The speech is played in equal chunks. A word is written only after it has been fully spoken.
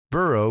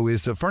Burrow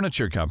is a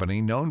furniture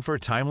company known for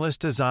timeless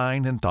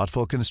design and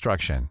thoughtful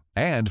construction,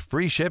 and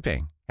free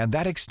shipping, and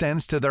that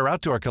extends to their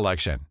outdoor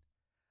collection.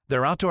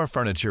 Their outdoor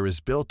furniture is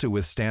built to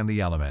withstand the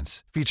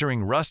elements,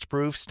 featuring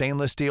rust-proof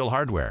stainless steel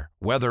hardware,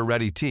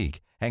 weather-ready teak,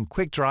 and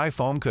quick-dry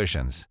foam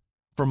cushions.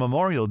 For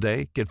Memorial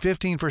Day, get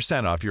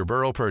 15% off your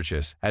Burrow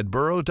purchase at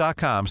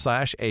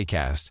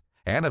burrow.com/ACAST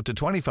and up to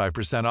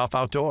 25% off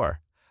outdoor.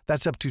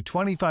 That's up to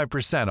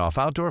 25% off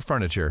outdoor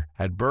furniture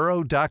at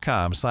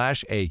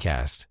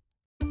burrow.com/ACAST.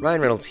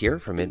 Ryan Reynolds here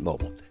from Mint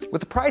Mobile.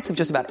 With the price of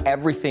just about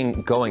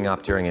everything going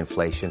up during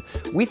inflation,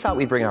 we thought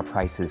we'd bring our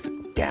prices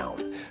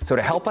down. So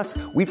to help us,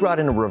 we brought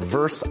in a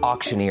reverse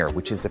auctioneer,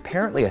 which is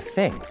apparently a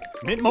thing.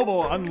 Mint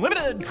Mobile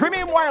Unlimited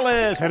Premium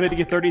Wireless. How to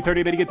get 30,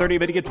 30, bit to get 30,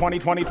 bit to get 20,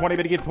 20, 20,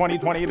 bit to get 20,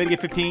 20, bit to get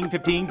 15,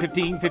 15,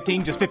 15,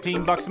 15, just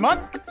 $15 a month?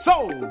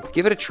 Sold!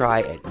 Give it a try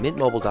at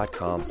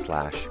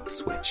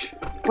mintmobile.com/switch.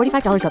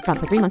 $45 up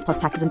front for 3 months plus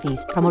taxes and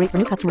fees. Promo rate for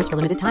new customers for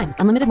limited time.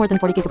 Unlimited more than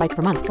 40 gigabytes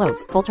per month.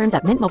 Slows full terms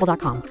at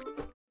mintmobile.com.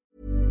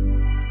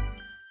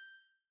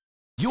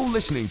 You're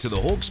listening to the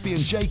Hawksby and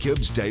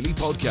Jacobs Daily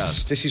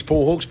Podcast. This is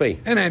Paul Hawksby.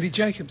 And Andy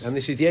Jacobs. And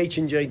this is the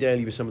H&J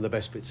Daily with some of the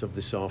best bits of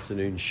this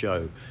afternoon's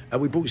show.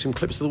 We brought you some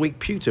clips of the week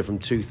pewter from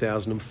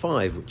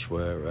 2005, which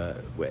were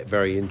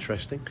very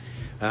interesting.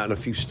 And a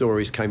few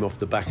stories came off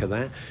the back of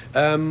that.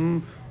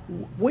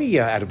 We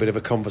had a bit of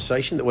a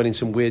conversation that went in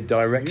some weird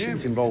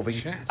directions involving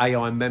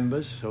AI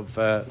members of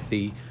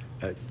the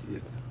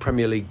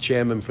Premier League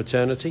chairman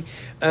fraternity.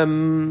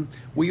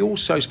 We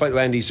also spoke to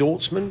Andy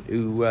Zortzman,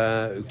 who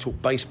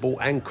talked baseball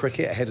and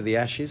cricket ahead of the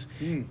Ashes.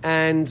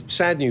 And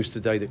sad news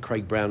today that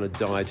Craig Brown had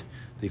died,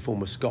 the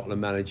former Scotland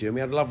manager. And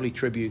we had lovely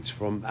tributes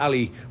from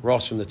Ali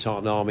Ross from the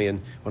Tartan Army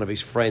and one of his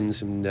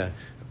friends and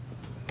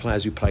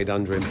players who played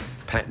under him,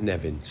 Pat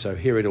Nevin. So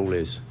here it all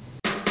is.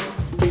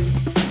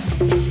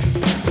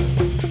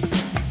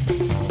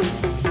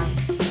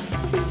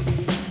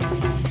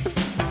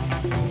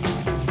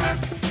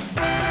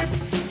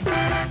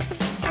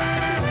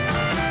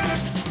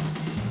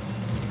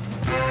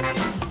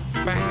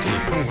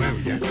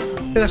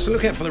 That's to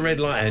look out for the red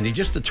light, Andy.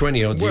 Just the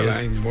 20-odd years. Well,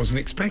 I wasn't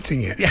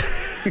expecting it. Yeah.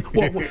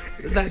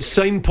 That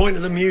same point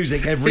of the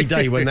music every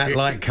day when that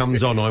light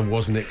comes on, I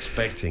wasn't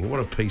expecting. What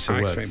a piece of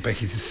work. I expect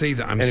Becky to see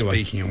that I'm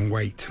speaking and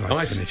wait till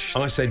I finish.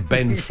 I said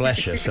Ben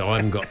Flesher, so I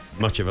haven't got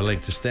much of a leg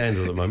to stand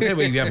on at the moment.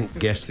 Anyway, you haven't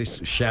guessed this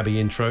shabby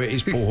intro. It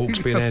is Paul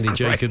Hawksby and Andy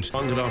Jacobs.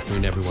 Good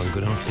afternoon, everyone.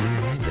 Good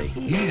afternoon, Andy.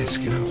 Yes,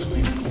 good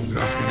afternoon, Paul. Good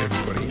afternoon,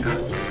 everybody.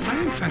 I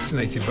am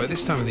fascinated by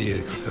this time of the year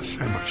because there's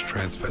so much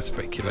transfer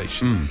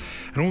speculation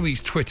and all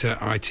these Twitter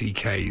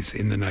ITKs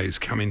in the nose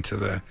come into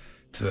the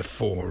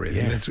fore, really.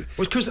 Yeah.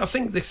 Well, because I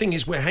think the thing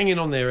is we're hanging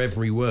on their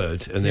every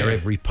word and their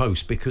every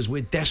post because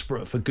we're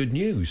desperate for good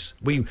news.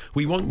 We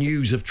want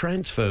news of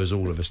transfers,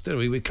 all of us, do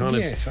we? We kind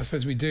of... Yes, I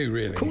suppose we do,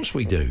 really. Of course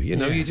we do. You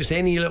know, you just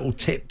any little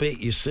tidbit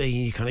you see,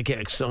 you kind of get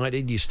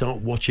excited. You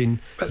start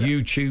watching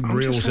YouTube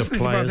reels of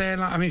players.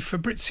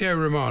 Fabrizio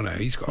Romano,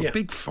 he's got a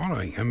big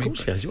following. I mean, of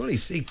course he has. Well,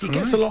 he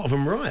gets a lot of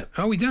them right.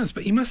 Oh, he does,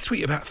 but he must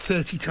tweet about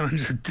 30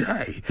 times a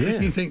day. Yeah.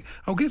 And you think,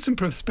 I'll get some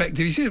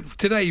perspective.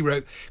 Today he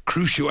wrote,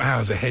 crucial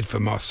hours ahead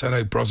for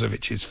Marcelo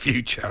Brozovic's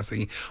future. I was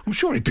thinking, I'm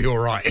sure he'd be all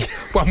right,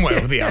 one way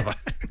or the other.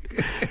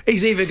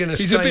 He's either going to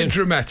stay... He's a bit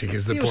dramatic,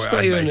 is the point I'm making.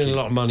 He'll stay earning a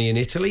lot of money in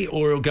Italy,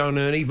 or he'll go and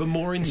earn even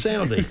more in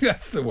Saudi.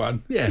 That's the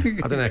one. Yeah,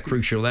 I don't know how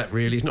crucial that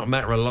really is. Not a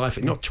matter of life.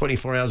 It's not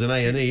 24 hours in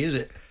A&E, is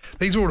it?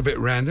 These are all a bit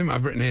random.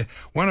 I've written here,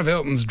 one of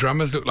Elton's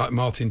drummers looked like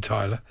Martin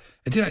Tyler.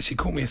 It did actually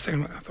caught me a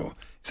second. I thought,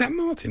 is that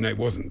Martin? No, it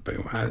wasn't, but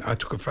I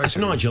took a photo. That's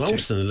Nigel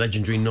Olston, the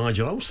legendary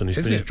Nigel Olston, who's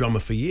been his drummer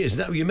for years. Is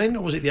that what you meant,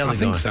 or was it the other guy? I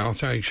think so. I'll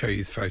show you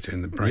his photo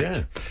in the break.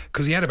 Yeah.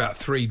 Because he had about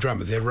 3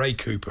 drummers. He had Ray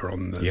Cooper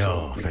on the...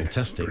 Yeah,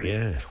 fantastic,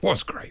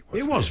 Was great, wasn't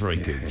it? It was very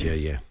good,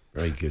 yeah.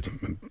 Very good.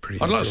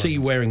 I'd like to see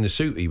you wearing the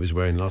suit he was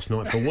wearing last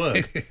night for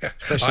work.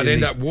 I'd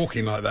end up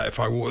walking like that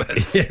if I wore that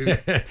suit.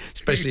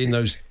 Especially in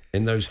those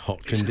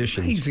hot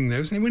conditions. It's amazing, though,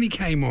 isn't it? When he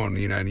came on,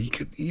 and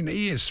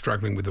he is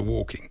struggling with the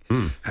walking,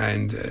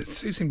 and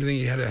Sue seemed to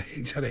think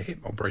he's had a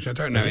hip operation. I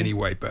don't know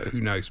anyway, but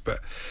who knows? But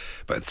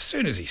as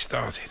soon as he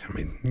started, I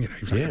mean, he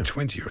was like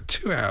 20 or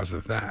 2 hours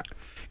of that.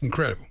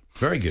 Incredible.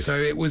 Very good. So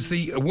it was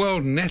the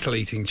World Nettle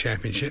Eating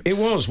Championships. It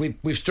was.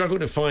 We've struggled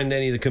to find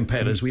any of the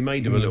competitors. We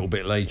made them a little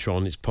bit later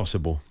on. It's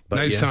possible. But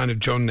no sign of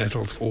John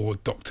Nettles or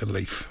Dr.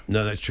 Leaf.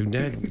 No, that's true.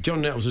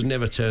 John Nettles has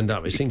never turned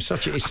up. It seems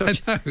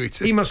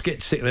he must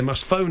get sick. They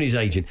must phone his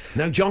agent.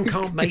 No, John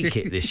can't make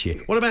it this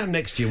year. What about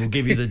next year? We'll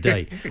give you the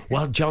date.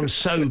 Well, John's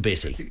so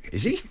busy.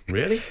 Is he?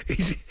 Really?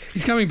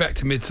 He's coming back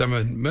to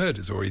Midsummer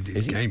Murders, or he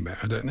came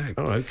back. I don't know.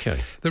 Oh,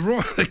 okay.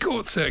 The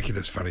court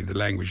circular's funny, the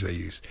language they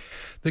use.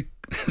 The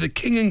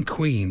King and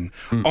Queen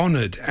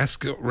honoured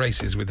Ascot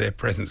races with their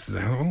presence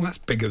today. Oh, that's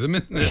big of them,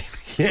 isn't it?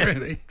 Yeah.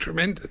 Really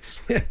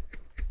tremendous. Yeah.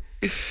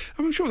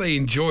 I'm sure they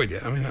enjoyed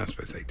it. I mean, I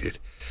suppose they did.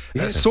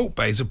 Salt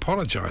Bay's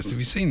apologised. Have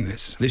you seen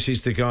this? This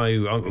is the guy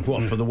who,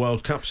 for the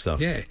World Cup stuff?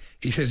 Yeah.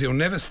 He says he'll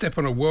never step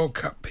on a World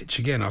Cup pitch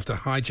again after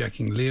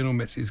hijacking Lionel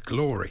Messi's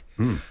glory.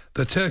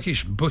 The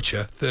Turkish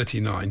butcher,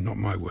 39, not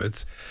my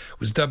words,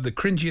 was dubbed the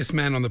cringiest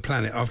man on the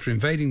planet after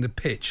invading the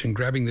pitch and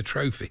grabbing the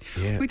trophy.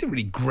 Yeah. Well, he didn't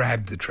really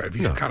grab the trophy.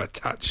 He kind of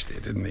touched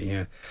it, didn't he?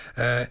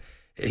 Yeah.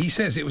 He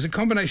says it was a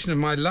combination of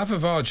my love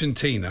of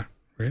Argentina,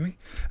 really,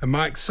 and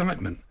my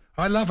excitement.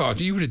 I love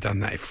Argentina. You would have done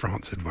that if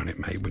France had won it,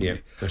 mate,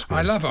 wouldn't you?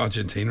 I love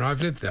Argentina.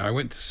 I've lived there. I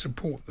went to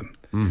support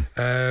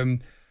them.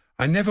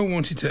 I never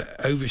wanted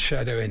to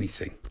overshadow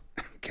anything.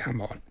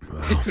 Come on.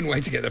 He couldn't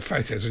wait to get the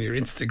photos on your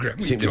Instagram.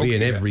 He seemed to be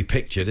in every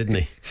picture, didn't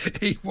he?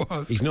 He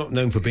was. He's not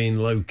known for being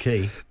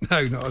low-key.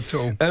 No, not at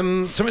all.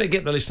 Something to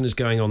get the listeners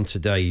going on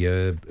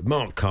today.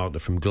 Mark Carter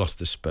from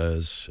Gloucester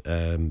Spurs,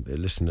 a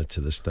listener to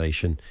the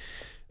station,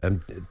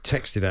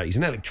 texted out. He's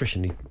an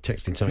electrician. He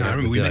texted something. No, I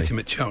remember we day. met him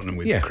at Cheltenham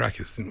with the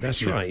Crackers, didn't we?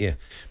 That's right. Yeah.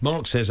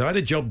 Mark says I had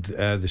a job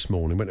this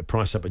morning. Went to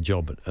price up a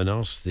job and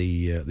asked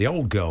the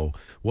old girl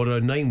what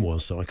her name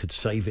was so I could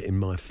save it in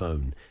my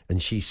phone.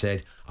 And she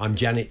said, "I'm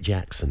Janet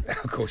Jackson."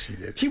 Of course she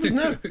did. She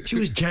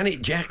was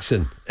Janet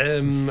Jackson.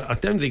 I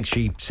don't think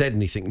she said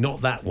anything.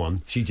 Not that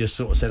one. She just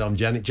sort of said, "I'm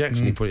Janet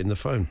Jackson." He put it in the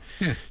phone.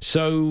 Yeah.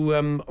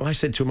 So I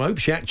said to him, I hope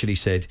she actually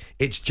said,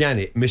 "It's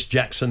Janet, Miss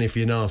Jackson if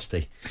you're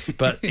nasty."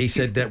 But he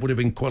said that would have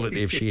been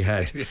quality if she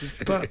had.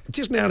 But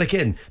just now and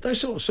again, those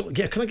sort of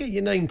yeah, can I get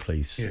your name,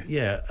 please?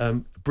 Yeah,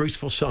 Bruce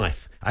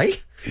Forsyth. Eh?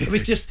 It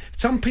was just,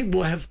 some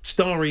people have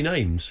starry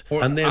names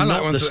and they're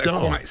not ones the that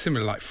star. are quite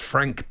similar, like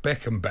Frank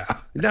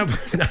Beckenbauer. No,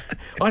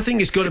 I think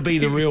it's got to be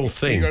the real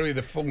thing. It's got to be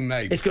the full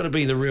name. It's got to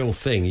be the real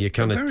thing. You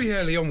kind of very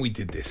early on we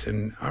did this,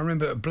 and I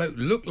remember a bloke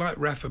looked like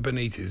Rafa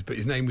Benitez, but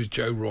his name was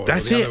Joe Royal.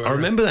 That's it. I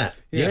remember that.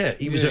 Yeah,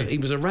 he was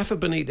a Rafa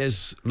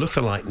Benitez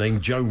lookalike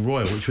named Joe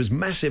Royal, which was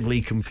massively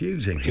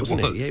confusing,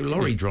 wasn't it? Yeah,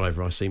 lorry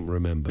driver. I seem to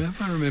remember.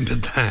 If I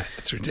remembered that,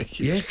 it's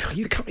ridiculous. Yeah,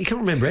 you can't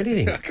remember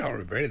anything. I can't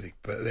remember anything,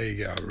 but there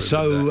you go.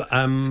 So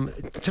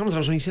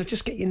sometimes when you say,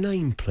 "Just get your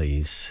name,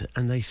 please,"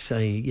 and they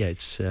say, "Yeah,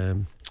 it's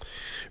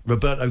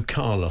Roberto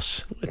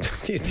Carlos,"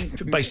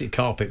 basic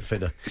carpet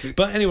fitter.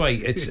 But anyway,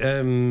 it's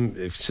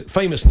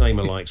famous name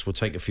alikes. We'll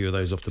take a few of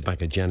those off the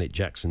back of Janet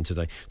Jackson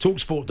today.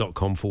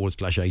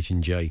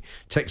 Talksport.com/H&J.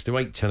 Text to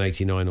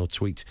 81089 or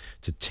tweet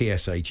to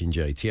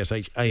TSH&J.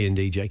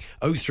 TSHANDJ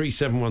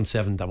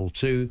 03717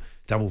 22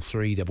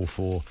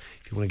 3344.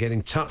 If you want to get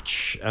in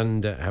touch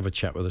and have a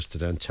chat with us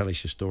today and tell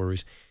us your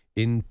stories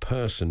in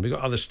person. We've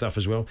got other stuff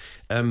as well.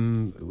 At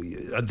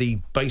the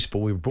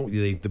baseball, we brought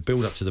you the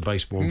build-up to the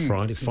baseball on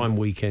Friday. Fine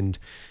weekend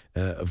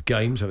of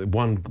games.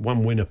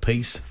 One win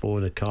apiece for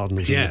the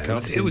Cardinals in the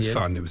Cup. It was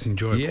fun. It was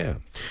enjoyable. Yeah.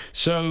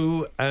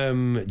 So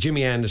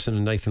Jimmy Anderson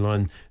and Nathan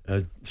Lyon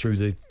threw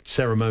the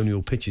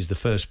ceremonial pitches, the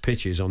first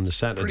pitches on the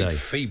Saturday. Pretty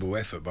feeble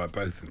effort by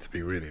both of them, to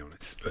be really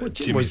honest. But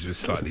Jimmy's was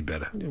slightly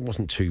better. It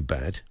wasn't too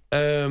bad. He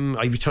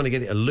was trying to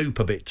get it a loop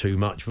a bit too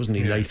much, wasn't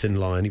he, Nathan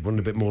Lyon? He wanted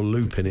a bit more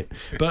loop in it.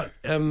 But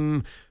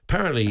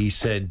apparently he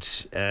said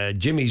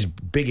Jimmy's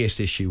biggest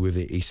issue with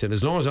it, he said,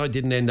 as long as I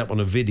didn't end up on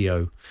a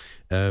video,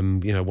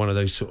 one of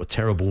those sort of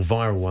terrible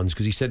viral ones,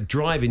 because he said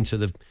driving to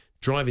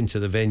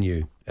the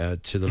venue,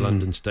 to the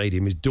London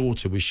Stadium, his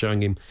daughter was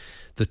showing him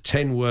the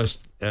 10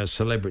 worst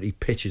celebrity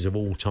pitches of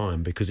all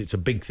time, because it's a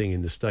big thing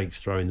in the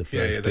States, throwing the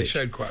first pitch. They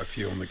showed quite a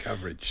few on the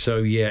coverage.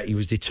 So, he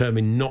was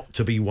determined not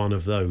to be one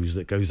of those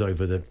that goes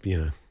over the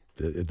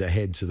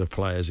heads of the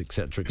players,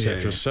 etc.,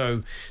 etc.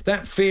 So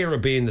that fear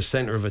of being the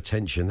centre of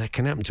attention, that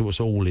can happen to us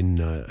all in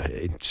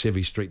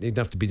Civvy Street. They'd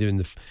have to be doing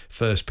the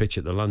first pitch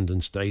at the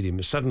London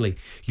Stadium. Suddenly,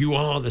 you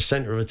are the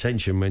centre of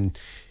attention when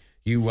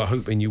you were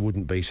hoping you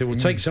wouldn't be. So we'll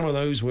take some of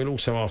those. We'll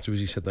also,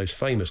 afterwards, you said, those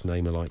famous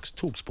name-alikes,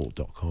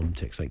 talksport.com,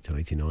 text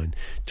 81089,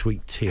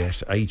 tweet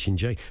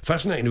TSH&J.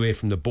 Fascinating to hear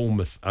from the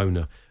Bournemouth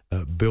owner,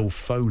 Bill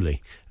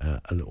Foley,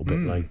 a little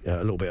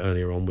bit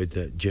earlier on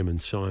with Jim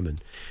and Simon.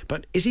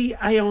 But is he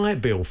AI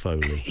Bill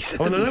Foley?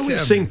 I know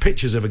we've seen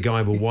pictures of a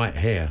guy with white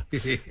hair,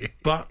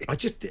 but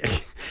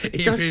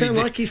it does sound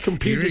like he's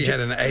computer. He really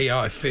had an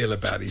AI feel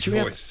about his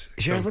voice.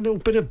 Should you have a little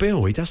bit of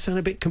Bill? He does sound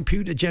a bit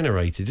computer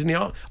generated, doesn't he?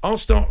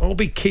 I'll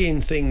be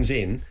keying things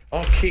in.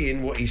 I'll key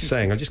in what he's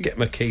saying. I'll just get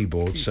my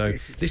keyboard. So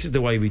this is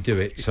the way we do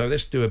it. So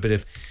let's do a bit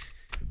of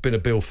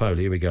Bill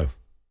Foley. Here we go.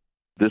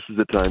 This is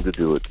the time to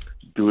do it.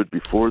 Do it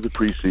before the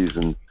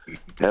preseason.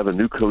 Have a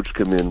new coach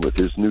come in with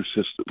his new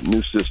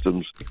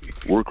systems.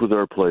 Work with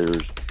our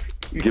players.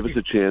 Give us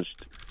a chance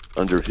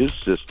under his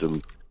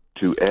system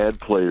to add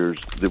players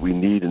that we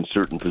need in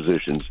certain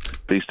positions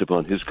based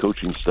upon his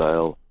coaching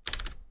style.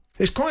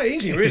 It's quite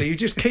easy, really. You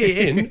just key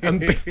it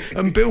in,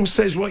 and Bill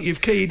says what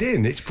you've keyed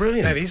in. It's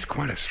brilliant. That is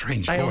quite a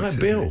strange voice,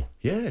 Bill. Isn't it?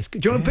 Yeah, it's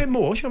good. Do you want a bit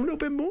more? Should we have a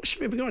little bit more?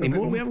 Have we got any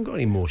more? We haven't got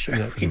any more.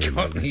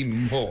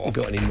 We've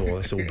got any more.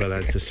 That's all Bill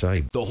had to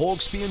say. The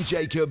Hawksby and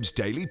Jacobs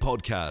Daily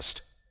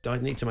Podcast. I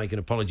need to make an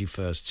apology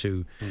first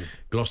to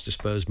Gloucester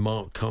Spurs'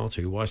 Mark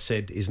Carter, who I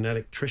said is an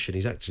electrician.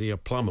 He's actually a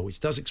plumber, which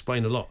does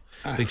explain a lot,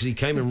 because he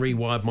came and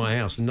rewired my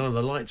house and none of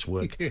the lights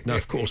work. No,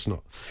 of course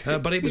not.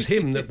 But it was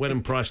him that went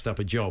and priced up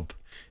a job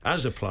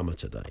as a plumber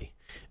today.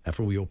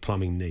 For all your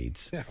plumbing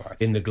needs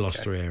in the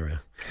Gloucester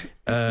area.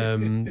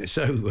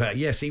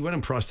 Yes, he went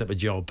and priced up a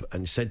job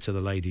and said to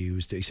the lady who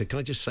was doing, he said, "Can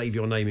I just save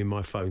your name in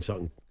my phone so I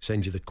can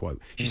send you the quote?"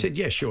 She said,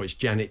 "Yeah, sure, it's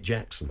Janet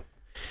Jackson."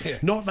 Yeah.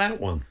 Not that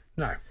one.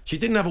 No. She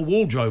didn't have a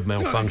wardrobe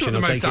malfunction.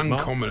 It's not the most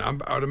uncommon. I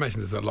would imagine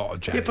there's a lot of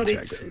Janet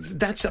Jacksons.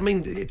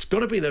 It's got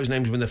to be those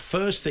names when the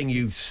first thing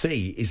you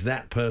see is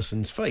that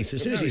person's face.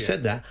 As soon as he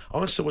said that,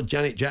 I saw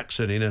Janet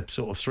Jackson in a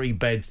sort of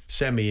 3-bed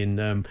semi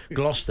in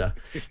Gloucester,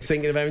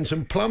 thinking of having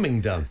some plumbing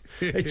done.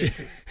 It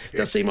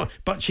does seem odd.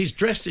 But she's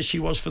dressed as she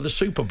was for the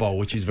Super Bowl,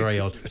 which is very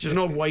odd. Which is an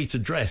odd way to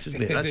dress,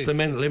 isn't it? That's the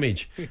mental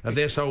image of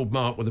this old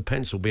Mark with a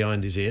pencil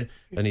behind his ear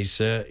and his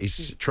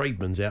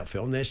tradesman's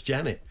outfit on. There's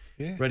Janet.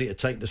 Yeah. Ready to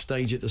take the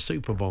stage at the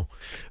Super Bowl.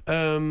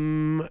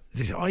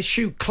 I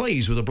shoot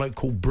clays with a bloke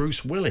called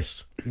Bruce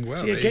Willis. Well,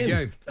 see,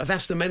 again,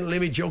 that's the mental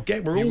image you'll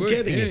get. We're all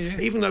getting it.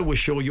 Yeah. Even though we're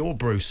sure your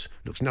Bruce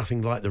looks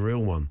nothing like the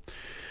real one.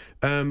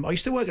 I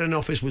used to work in an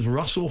office with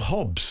Russell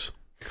Hobbs.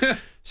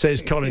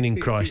 Says Colin in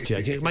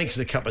Christchurch. It makes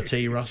a cup of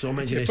tea, Russell.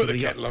 Mention this. Put the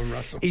kettle on,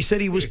 Russell. He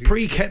said he was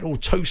pre-kettle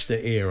toaster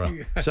era.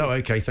 So,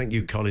 okay, thank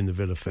you, Colin, the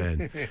Villa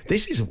fan.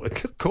 This is a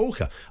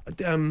corker.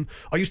 I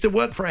used to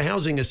work for a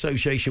housing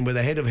association where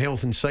the head of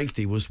health and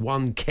safety was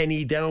one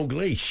Kenny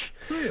Dalglish.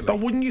 Really? But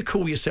wouldn't you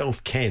call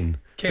yourself Ken?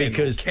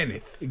 Because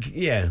Kenneth.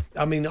 Yeah,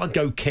 I mean, I'd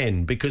go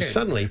Ken because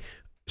suddenly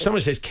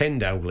someone says Ken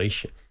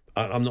Dalglish.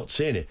 I'm not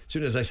seeing it. As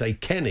soon as they say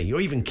Kenny or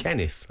even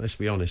Kenneth, let's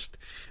be honest,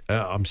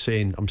 I'm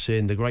seeing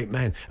the great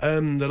man.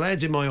 The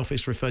lads in my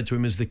office referred to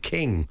him as the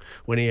King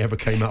when he ever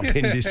came up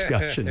in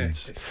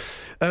discussions.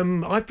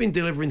 I've been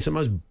delivering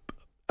some.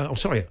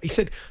 He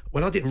said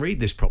when I didn't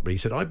read this properly. He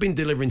said I've been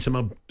delivering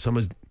some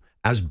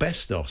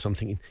asbestos. I'm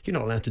thinking you're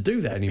not allowed to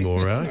do that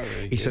anymore, right?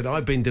 He said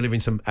I've been delivering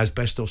some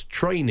asbestos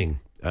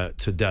training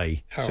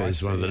today.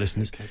 Says one of the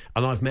listeners,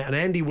 and I've met an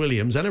Andy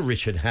Williams and a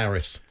Richard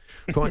Harris.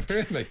 Quite,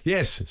 really?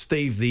 Yes,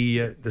 Steve,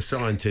 the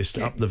scientist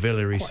up the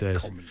Villa, he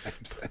says.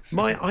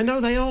 I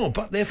know they are,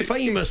 but they're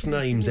famous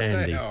names,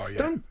 Andy.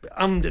 Don't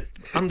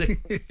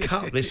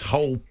undercut this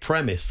whole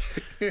premise.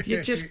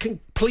 You just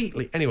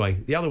completely. Anyway,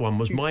 the other one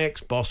was my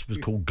ex-boss was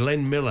called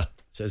Glenn Miller.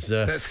 Says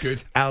that's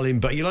good, Alan.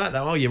 But you like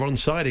that? Oh, you're on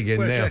side again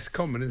now. It's less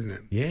common, isn't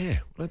it? Yeah.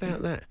 What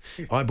about that?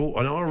 I bought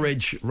an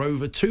R-Reg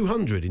Rover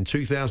 200 in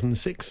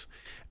 2006.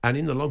 And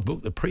in the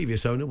logbook, the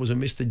previous owner was a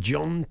Mr.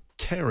 John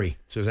Terry,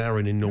 says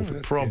Aaron in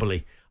Norfolk. Probably.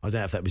 Good. I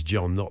doubt if that was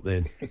John, not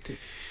then.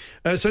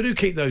 So do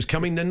keep those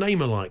coming. They're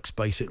name-alikes,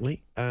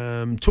 basically.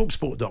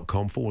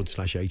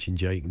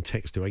 Talksport.com/H&J. You can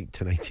text to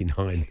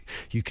 81089.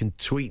 You can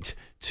tweet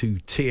to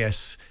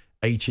TS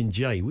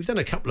H&J. We've done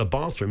a couple of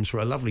bathrooms for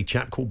a lovely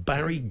chap called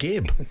Barry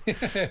Gibb,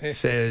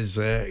 says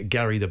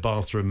Gary the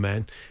bathroom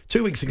man.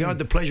 2 weeks ago, I had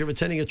the pleasure of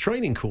attending a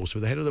training course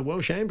with the head of the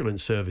Welsh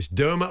Ambulance Service,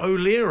 Dermot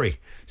O'Leary,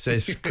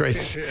 says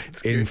Chris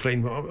in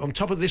Flynn. On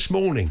top of this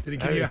morning. Did he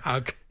give you a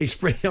hug?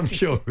 I'm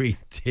sure he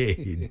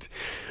did.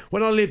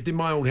 When I lived in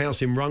my old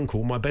house in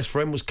Runcorn, my best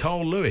friend was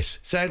Carl Lewis.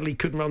 Sadly,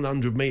 couldn't run the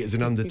 100 metres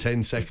in under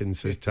 10 seconds,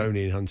 says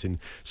Tony in Hunting.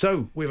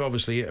 So we've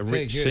obviously a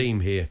rich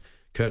seam here.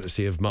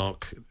 Courtesy of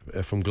Mark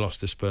from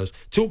Gloucester Spurs.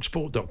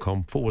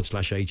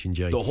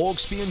 Talksport.com/H&J. The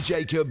Hawksby and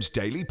Jacobs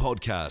Daily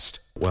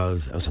Podcast. Well,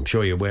 as I'm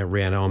sure you're aware,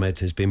 Riyad Ahmed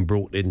has been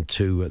brought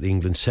into the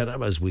England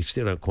setup, as we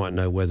still don't quite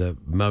know whether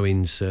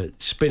Moeen's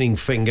spinning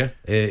finger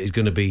is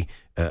going to be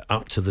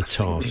up to the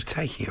task.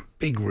 They're taking a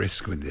big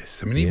risk with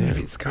this. I mean, even if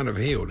it's kind of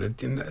healed,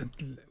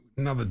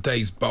 another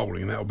day's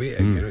bowling, that'll be it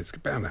again. It's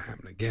bound to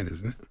happen again,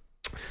 isn't it?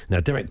 Now,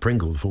 Derek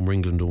Pringle, the former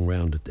England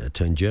all-round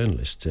turned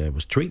journalist,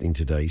 was tweeting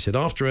today. He said,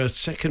 after a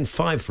second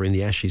fiver in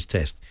the Ashes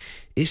Test,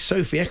 is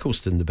Sophie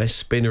Ecclestone the best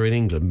spinner in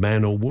England,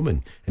 man or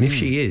woman? And if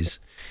she is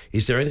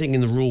there anything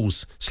in the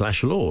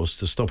rules/laws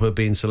to stop her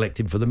being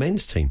selected for the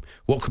men's team?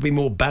 What could be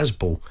more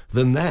Bazball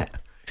than that?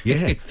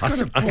 Yeah. It's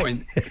got a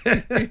point.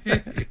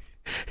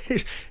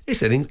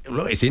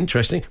 It's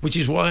interesting, which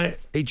is why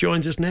he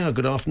joins us now.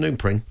 Good afternoon,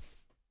 Pring.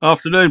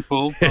 Afternoon,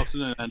 Paul.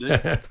 Afternoon, Andy.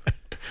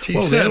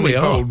 She's certainly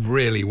bowled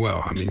really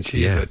well. I mean,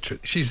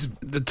 she's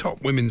the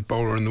top women's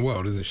bowler in the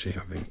world, isn't she? I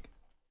think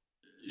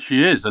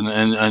she is, and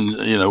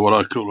you know what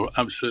I call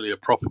absolutely a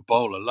proper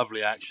bowler.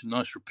 Lovely action,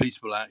 nice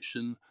repeatable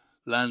action.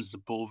 Lands the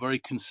ball very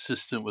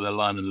consistent with her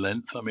line and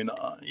length. I mean,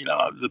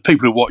 the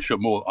people who watch her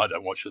more, I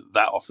don't watch it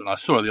that often. I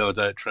saw her the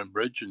other day at Trent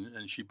Bridge,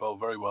 and she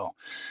bowled very well.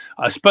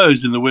 I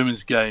suppose in the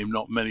women's game,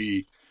 not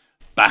many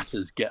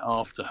batters get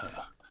after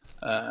her.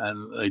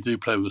 And they do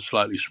play with a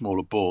slightly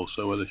smaller ball,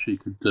 so whether she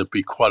could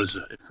be quite as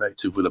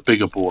effective with a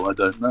bigger ball, I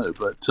don't know.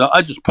 But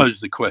I just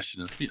posed the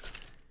question of,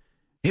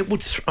 It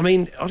would.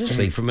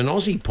 Honestly, from an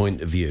Aussie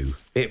point of view,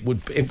 it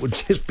would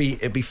just be.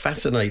 It'd be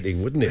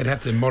fascinating, wouldn't it? They'd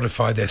have to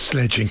modify their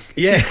sledging.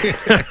 Yeah.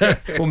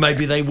 Well,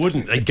 maybe they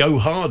wouldn't. They'd go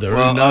harder.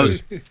 Who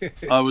knows?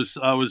 I was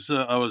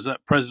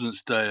at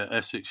President's Day at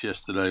Essex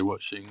yesterday,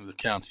 watching the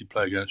county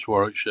play against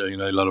Warwickshire. You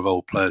know, a lot of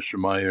old players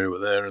from my era were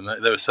there, and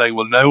they were saying,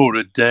 "Well, no one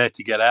would dare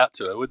to get out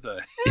to her, would they?"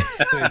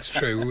 That's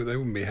true. They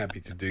wouldn't be happy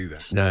to do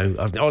that. No,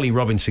 Ollie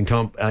Robinson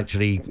can't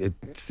actually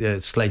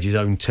sledge his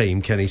own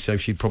team, can he? So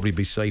she'd probably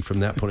be safe from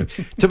that point of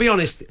view. To be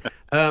honest,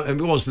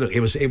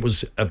 it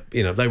was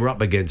they were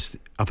up against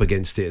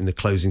it in the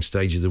closing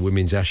stage of the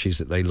Women's Ashes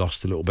that they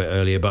lost a little bit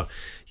earlier, but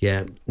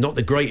yeah, not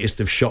the greatest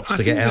of shots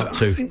to get out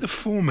to. I think the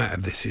format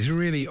of this is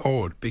really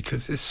odd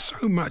because there's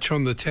so much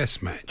on the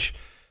Test match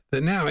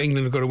that now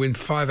England have got to win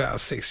 5 out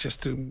of 6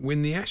 just to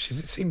win the Ashes.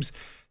 It seems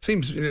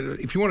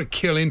if you want to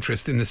kill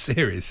interest in the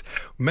series,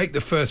 make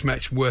the first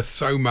match worth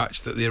so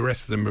much that the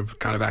rest of them are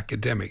kind of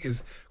academic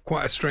is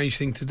quite a strange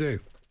thing to do.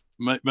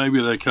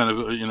 Maybe they kind of,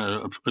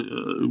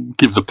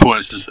 give the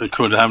points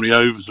according to how many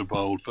overs are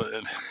bowled, but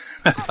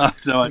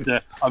I've no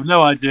idea. I've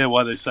no idea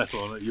why they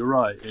settle on it. You're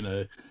right.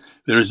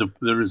 There is a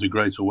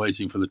greater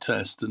waiting for the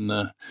Test, and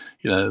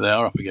they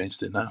are up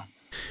against it now.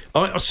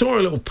 I saw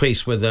a little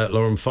piece with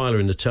Lauren Filer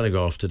in the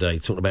Telegraph today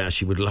talking about how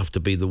she would love to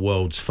be the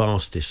world's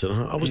fastest, and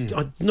I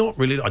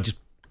just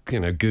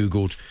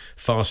Googled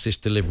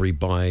fastest delivery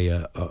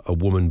by a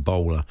woman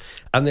bowler,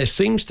 and there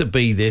seems to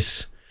be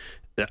this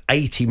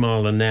 80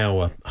 mile an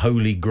hour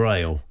holy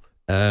grail.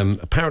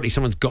 Apparently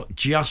someone's got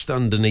just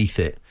underneath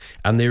it,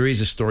 and there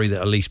is a story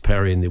that Elise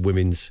Perry in the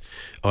women's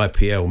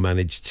IPL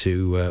managed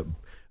to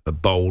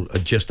bowl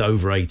at just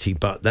over 80,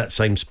 but that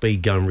same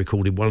speed gun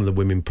recorded one of the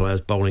women players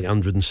bowling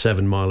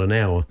 107 mile an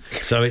hour.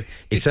 So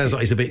it sounds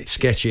like it's a bit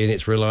sketchy in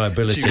its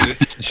reliability.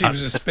 She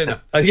was a spinner.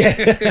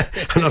 Yeah,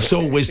 and I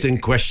saw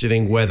Wisden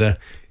questioning whether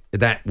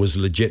that was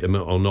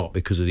legitimate or not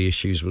because of the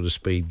issues with the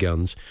speed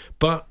guns.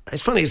 But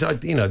it's funny, so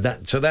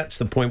that's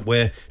the point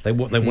where they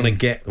want to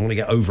get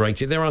over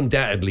 80. They're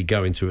undoubtedly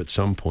going to at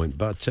some point.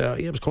 But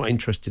I was quite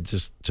interested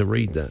to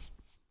read that.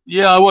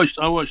 Yeah, I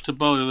watched her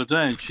bowl the other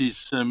day, and she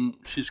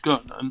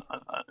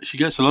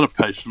gets a lot of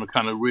pace from a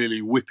kind of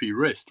really whippy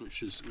wrist,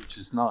 which is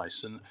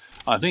nice. And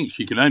I think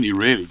she can only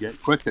really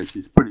get quicker.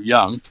 She's pretty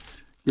young,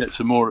 gets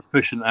a more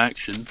efficient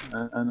action,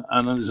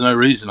 and there's no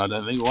reason, I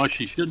don't think, why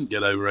she shouldn't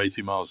get over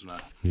 80 miles an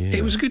hour. Yeah.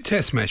 It was a good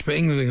Test match, but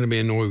England are going to be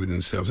annoyed with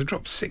themselves. They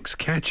dropped 6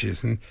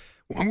 catches, and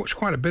I watched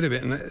quite a bit of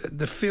it, and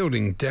the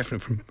fielding definitely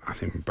from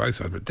both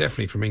sides, but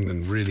definitely from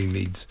England really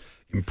needs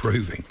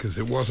improving because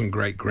it wasn't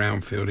great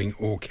ground fielding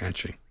or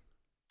catching.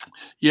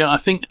 Yeah, I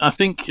think.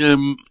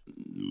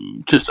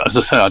 Just as I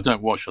say, I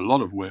don't watch a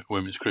lot of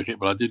women's cricket,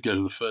 but I did go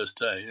to the first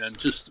day, and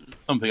just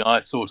something I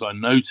thought I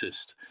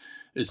noticed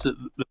is that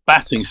the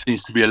batting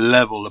seems to be a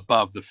level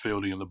above the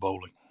fielding and the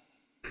bowling.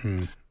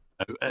 Sophie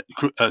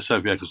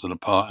Ecclestone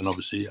apart, and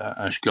obviously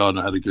Ash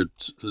Gardner had a good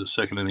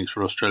second innings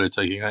for Australia,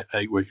 taking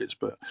 8 wickets.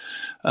 But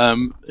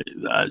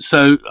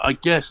so I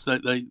guess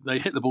they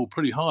hit the ball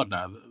pretty hard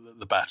now,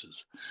 the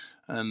batters.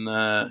 And,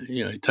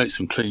 it takes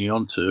some clinging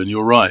onto. And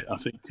you're right, I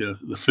think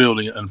the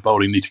fielding and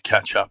bowling need to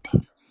catch up.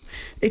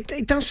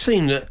 It does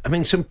seem that,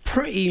 some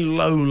pretty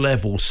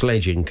low-level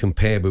sledging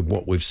compared with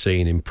what we've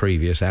seen in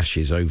previous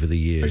Ashes over the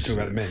years. You're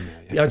talking about the men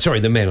now, yeah? Sorry,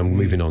 the men I'm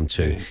moving on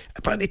to. Yeah.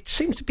 But it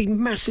seems to be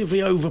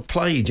massively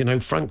overplayed.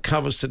 Front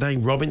covers today,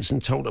 Robinson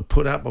told to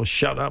put up or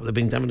shut up. They've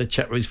been having a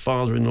chat with his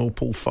father-in-law,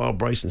 Paul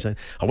Farbrace, and saying,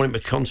 I want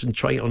him to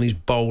concentrate on his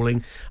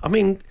bowling.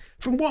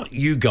 From what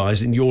you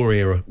guys in your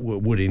era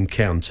would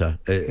encounter,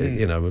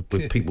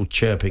 with people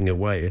chirping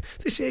away,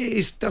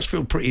 does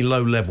feel pretty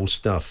low-level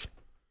stuff.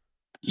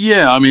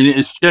 Yeah,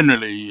 it's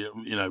generally,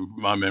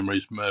 my memory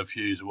is Merv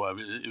Hughes or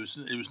whatever. It was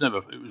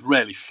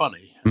rarely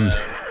funny when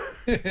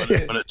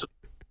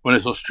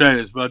it's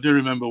Australians. But I do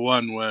remember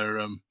one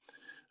where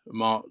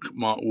Mark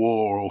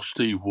Waugh or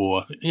Steve Waugh,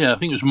 I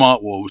think it was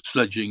Mark Waugh, was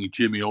sledging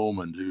Jimmy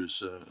Ormond, who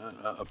was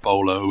a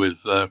bowler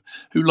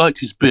who liked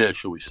his beer,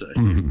 shall we say.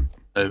 Mm-hmm.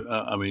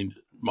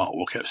 Mark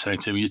Waugh kept saying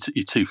to him,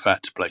 "You're too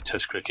fat to play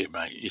Test cricket,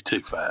 mate. You're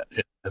too fat."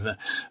 And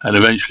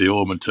eventually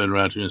Ormond turned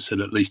around to him and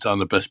said, "At least I'm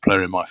the best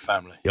player in my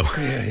family."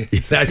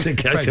 That's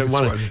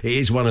one. It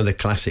is one of the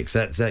classics.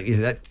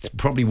 That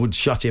probably would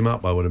shut him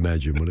up, I would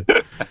imagine, would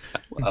it?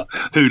 Well,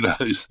 who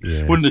knows?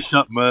 Yeah. Wouldn't have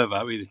shut Merv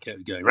up. He'd have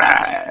kept going.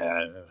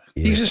 Yeah.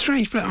 He was a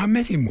strange player. I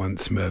met him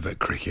once, Merv, at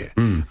cricket.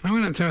 I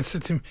went up to him, I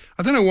said to him,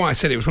 I don't know why I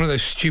said it. It was one of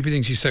those stupid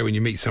things you say when you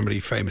meet somebody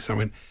famous. I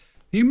went,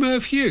 "You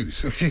Merv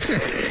Hughes?"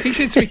 He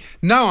said to me,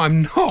 "No,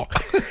 I'm not."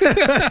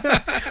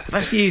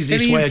 That's the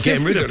easiest way of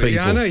getting rid of people.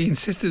 Yeah, I know. He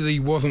insisted that he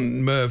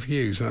wasn't Merv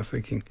Hughes. And I was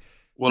thinking...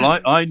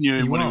 Well, I knew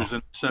him when he was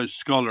an associate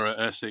scholar at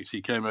Essex.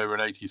 He came over in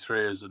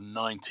 '83 as a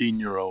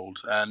 19-year-old,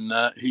 and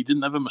he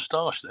didn't have a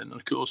moustache then.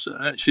 Of course,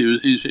 actually,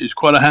 he's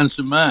quite a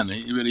handsome man.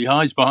 He really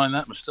hides behind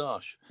that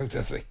moustache. Oh,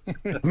 does he?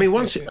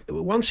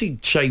 Once he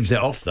shaves it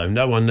off, though,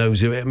 no one knows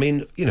who.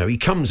 He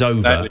comes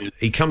over.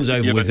 He comes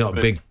over with a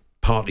big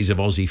parties of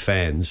Aussie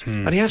fans,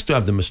 and he has to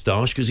have the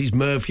moustache because he's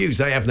Merv Hughes.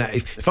 They have that.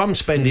 If I'm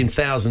spending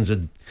thousands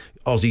of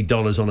Aussie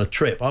dollars on a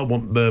trip, I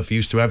want Merv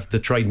Hughes to have the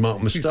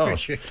trademark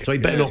moustache. So he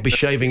better not be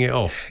shaving it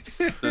off.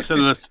 Instead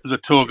of the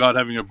tour guide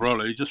having a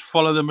brolly, you just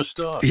follow the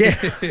moustache. Yeah,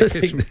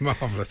 It's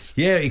marvellous.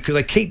 yeah, because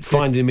they keep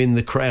finding him in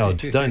the crowd,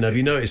 don't they? Have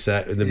you noticed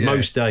that?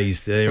 Most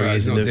days there he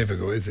is. It's not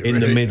difficult, is it? In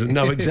the really? middle.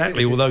 No,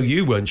 exactly. Although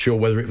you weren't sure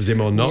whether it was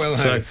him or not. Well,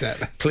 so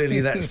exactly.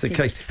 clearly that's the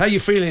case. How are you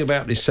feeling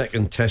about this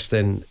second test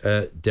then,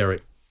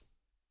 Derek?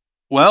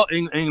 Well,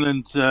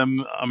 England, I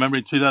remember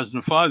in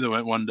 2005 they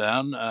went one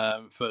down,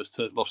 lost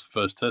the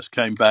first test,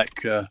 came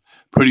back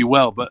pretty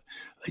well, but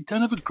they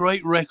don't have a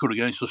great record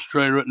against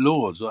Australia at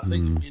Lords. I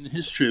think in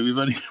history we've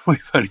only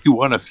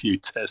won a few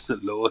tests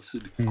at Lords,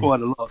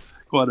 quite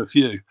a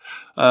few.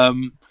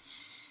 I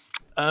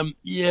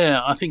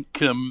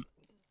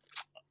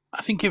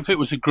think if it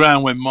was a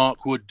ground where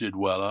Mark Wood did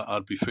well,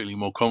 I'd be feeling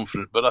more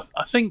confident. But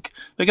I think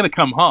they're going to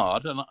come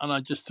hard, and I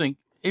just think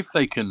if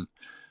they can,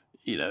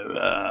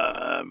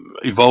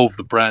 evolve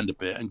the brand a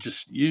bit and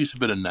just use a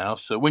bit of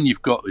nous. So when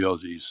you've got the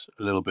Aussies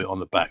a little bit on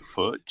the back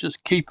foot,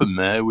 just keep them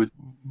there. We're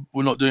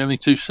not doing anything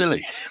too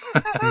silly.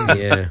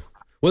 Yeah.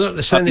 Well,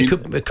 they're saying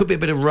there could be a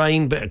bit of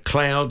rain, bit of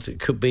cloud. It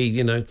could be,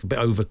 a bit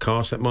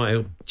overcast. That might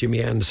help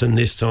Jimmy Anderson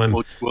this time.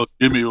 Well,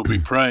 Jimmy will be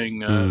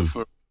praying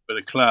for a bit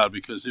of cloud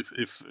because if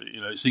it's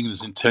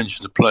England's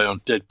intention to play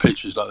on dead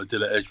pitches like they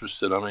did at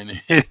Edgbaston, I mean,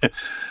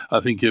 I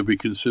think he'll be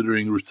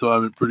considering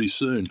retirement pretty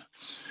soon.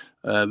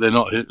 They're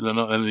not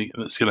anything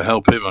that's going to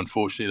help him,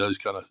 unfortunately, those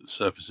kind of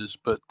surfaces.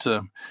 But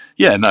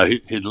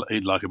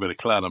he'd like a bit of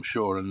cloud, I'm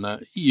sure, and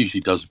he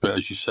usually does a bit,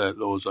 as you say, at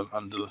Lords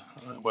when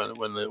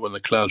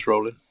the clouds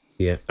roll in.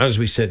 Yeah, as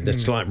we said, the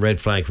slight red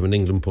flag from an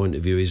England point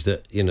of view is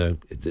that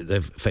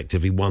they've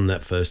effectively won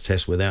that first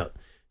test without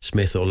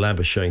Smith or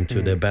Labuschagne, two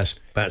of their best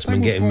batsmen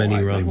getting many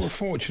runs. They were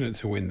fortunate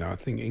to win, though. I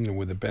think England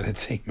were the better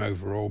team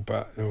overall,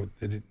 but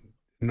they did.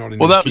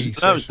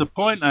 That was the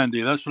point,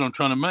 Andy. That's what I'm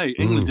trying to make.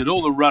 England did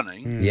all the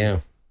running. Yeah.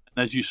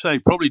 And as you say,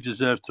 probably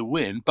deserved to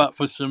win, but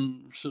for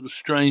some sort of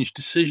strange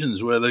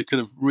decisions where they could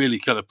have really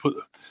kind of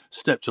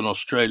stepped on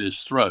Australia's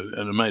throat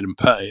and made them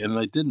pay, and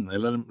they didn't. They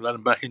let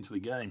them back into the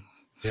game.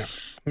 Yeah.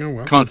 Oh,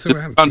 well, can't do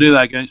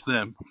that against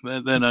them.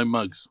 They're no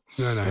mugs.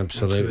 No,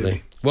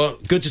 absolutely. Well,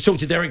 good to talk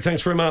to Derek.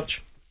 Thanks very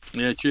much.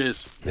 Yeah,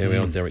 cheers. There we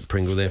are, Derek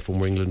Pringle there,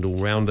 former England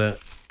all-rounder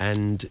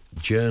and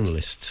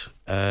journalist.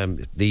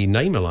 The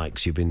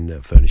name-alikes you've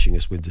been furnishing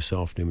us with this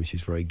afternoon, which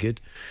is very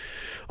good.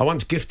 I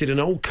once gifted an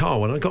old car.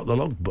 When I got the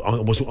logbook, I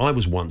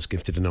was once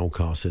gifted an old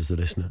car, says the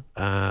listener.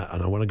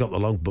 And when I got the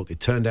logbook, it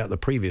turned out the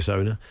previous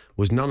owner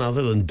was none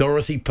other than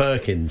Dorothy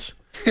Perkins.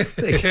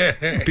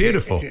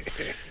 Beautiful.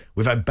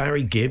 We've had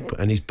Barry Gibb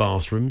and his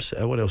bathrooms.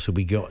 What else have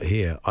we got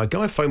here? A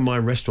guy phoned my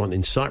restaurant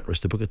in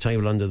Cyprus to book a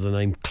table under the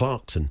name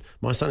Clarkson.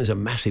 My son is a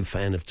massive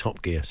fan of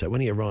Top Gear, so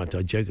when he arrived,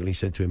 I jokingly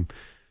said to him,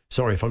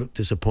 "Sorry if I look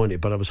disappointed,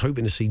 but I was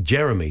hoping to see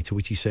Jeremy," to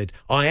which he said,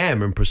 "I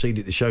am," and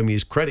proceeded to show me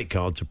his credit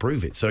card to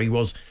prove it. So he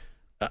was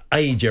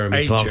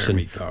Jeremy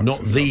Clarkson, not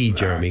the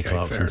Jeremy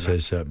Clarkson,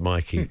 says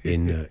Mikey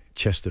in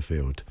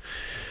Chesterfield.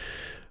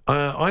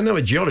 I know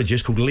a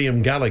geologist called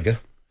Liam Gallagher.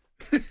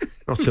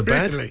 Not so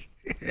bad. Really?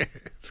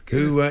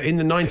 Who in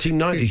the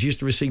 1990s used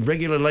to receive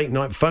regular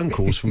late-night phone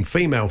calls from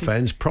female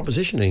fans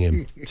propositioning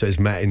him, says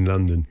Matt in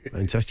London.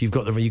 Fantastic. You've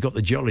got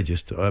the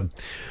geologist.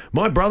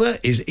 My brother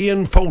is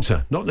Ian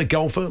Poulter, not the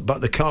golfer,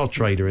 but the car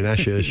trader in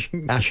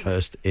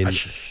Ashurst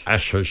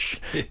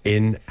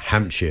in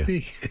Hampshire.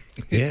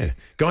 Yeah.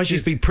 Guys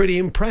used to be pretty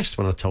impressed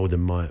when I told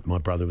them my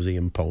brother was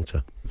Ian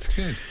Poulter. That's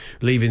good.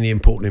 Leaving the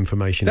important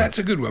information That's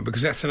a good one,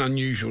 because that's an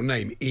unusual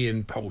name,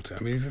 Ian Poulter.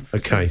 I mean,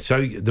 okay,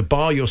 so the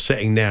bar you're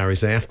setting now is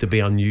they have to be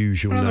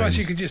unusual names. Otherwise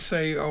you could just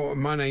say, "Oh,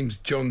 my name's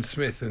John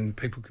Smith," and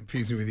people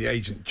confuse me with the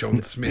agent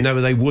John Smith. No,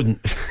 they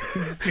wouldn't.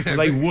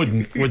 They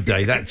wouldn't, would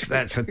they?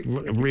 That's a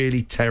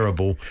really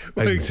terrible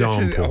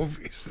example.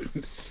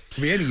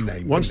 Could be any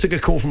name. Once took a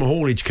call from a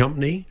haulage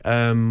company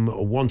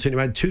wanting to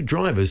add 2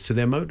 drivers to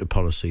their motor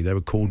policy. They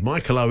were called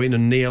Michael Owen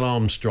and Neil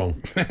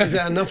Armstrong. Is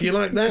that enough? You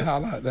like that? I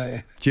like that,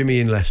 yeah. Jimmy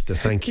in Leicester,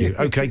 thank you.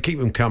 Okay, keep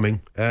them coming.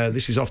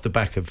 This is off the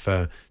back of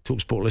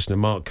TalkSport listener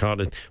Mark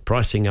Carter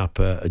pricing up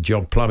a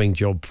plumbing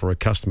job for a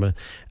customer.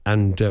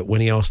 And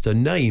when he asked her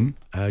name,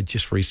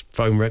 just for his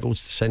phone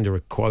records, to send her a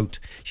quote,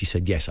 she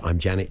said, "Yes, I'm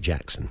Janet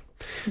Jackson."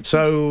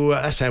 So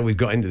that's how we've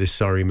got into this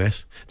sorry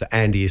mess that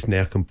Andy is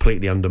now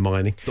completely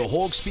undermining. The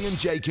Hawksby and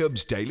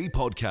Jacobs Daily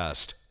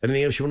Podcast.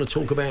 Anything else you want to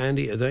talk about,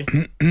 Andy, today?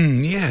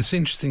 Yeah, it's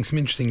interesting. Some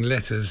interesting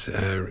letters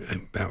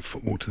about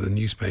football to the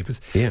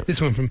newspapers. Yeah.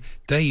 This one from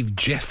Dave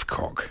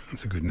Jeffcock.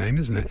 That's a good name,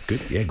 isn't it?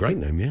 Good. Yeah, great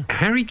name, yeah.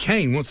 Harry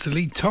Kane wants to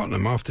leave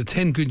Tottenham after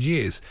 10 good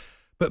years,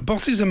 but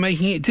bosses are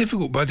making it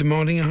difficult by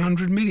demanding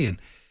 $100 million.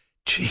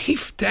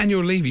 Chief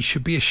Daniel Levy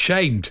should be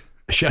ashamed.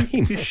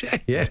 Ashamed?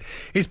 Yeah.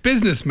 It's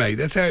business, mate.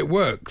 That's how it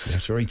works.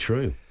 That's very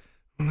true.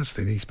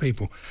 Honestly, these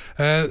people.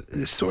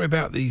 The story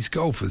about these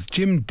golfers.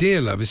 Jim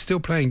Dearlove is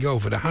still playing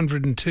golf at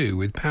 102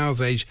 with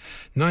pals aged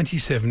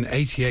 97,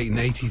 88 and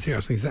 83. I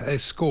was thinking, is that their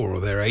score or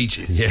their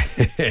ages? Yeah,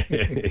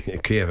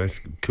 yeah, that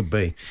could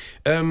be.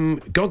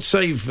 God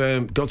Save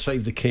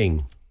the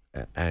King,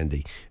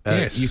 Andy.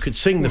 Yes. You could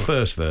sing the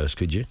first verse,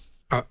 could you?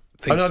 I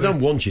think I so. don't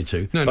want you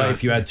to, but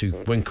if you had to,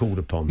 when called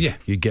upon,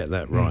 you'd get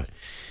that right.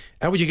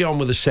 How would you get on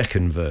with the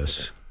second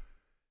verse?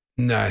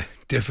 No,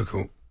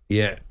 difficult.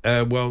 Yeah,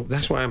 well,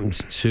 that's what happened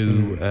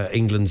to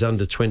England's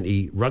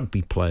under-20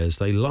 rugby players.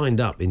 They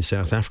lined up in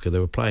South Africa. They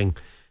were playing,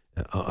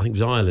 I think it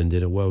was Ireland,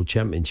 in a World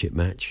Championship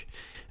match.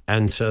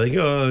 And so they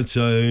go, "God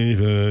save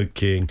the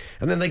king."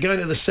 And then they go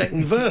into the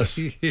second verse.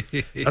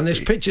 And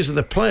there's pictures of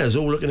the players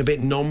all looking a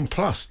bit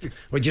nonplussed.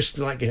 We're just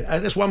like,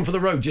 there's one for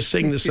the road, just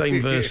sing the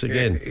same verse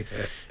again.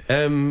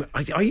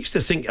 I used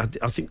to think,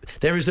 I think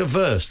there is a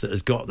verse that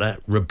has got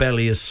that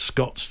rebellious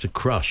Scots to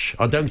crush.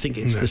 I don't think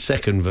it's the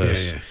second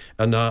verse.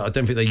 And I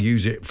don't think they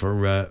use it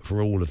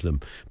for all of them.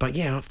 But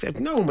yeah,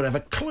 no one would have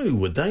a clue,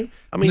 would they?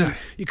 I mean,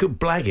 you could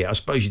blag it. I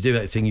suppose you do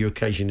that thing you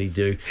occasionally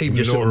do.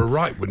 Even Laura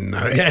Wright wouldn't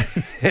know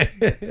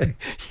it.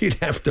 You'd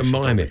have to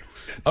mime it.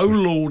 "O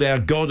Lord, our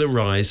God,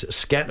 arise,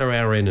 scatter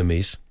our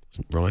enemies,"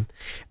 rhyme,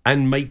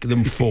 "and make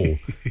them fall.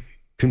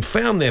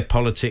 Confound their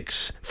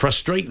politics,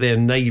 frustrate their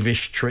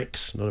knavish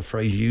tricks," not a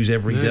phrase you use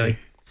every day.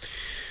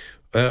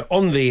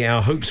 "On thee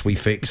our hopes we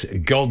fix,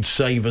 God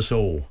save us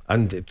all."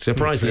 And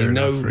surprisingly,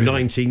 no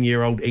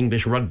 19-year-old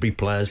English rugby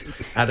players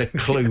had a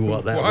clue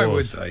what that was. Why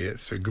would they?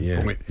 It's a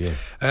good point.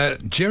 Yeah.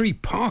 Jerry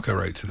Parker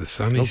wrote to The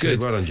Sun. He said,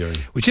 well done, Jerry.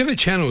 "Whichever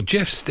channel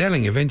Jeff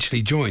Stelling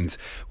eventually joins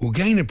will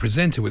gain a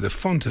presenter with a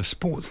font of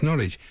sports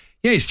knowledge."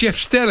 Yeah, it's Jeff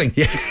Stelling.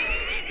 Yeah.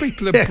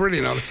 People are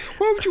brilliant.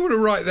 Why would you want to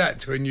write that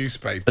to a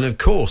newspaper? And of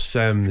course,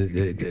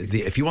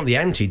 if you want the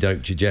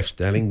antidote to Jeff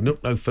Stelling,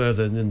 look no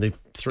further than the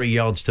 3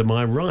 yards to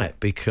my right,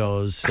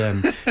 because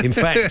in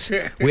fact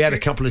we had a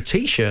couple of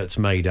T-shirts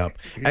made up,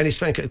 and it's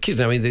fantastic.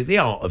 I mean, the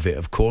art of it,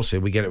 of course,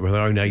 we get it with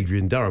our own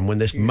Adrian Durham. When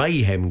there's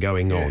mayhem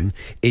going on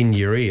in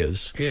your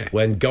ears,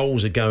 when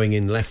goals are going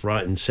in left,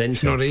 right, and centre,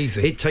 it's not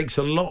easy. It takes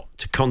a lot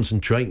to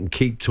concentrate and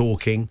keep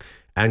talking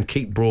and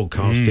keep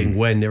broadcasting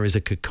when there is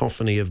a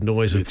cacophony of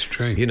noise. It's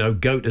true. You know,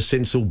 go to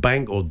Sincil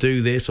Bank or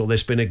do this, or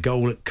there's been a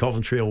goal at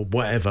Coventry or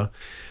whatever.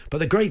 But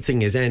the great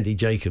thing is, Andy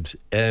Jacobs,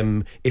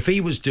 if he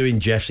was doing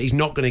Jeff's, he's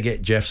not going to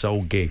get Jeff's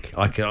old gig.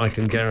 I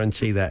can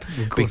guarantee that.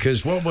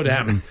 Because what would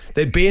happen?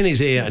 They'd be in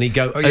his ear and he'd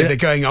go... Oh, yeah, they're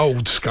going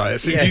old, Sky.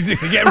 So you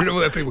get rid of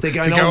all their people. They're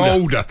going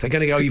older. They're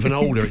going to go even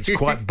older. It's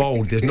quite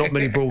bold. There's not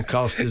many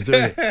broadcasters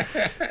doing it.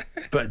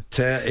 But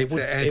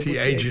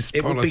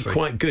it would be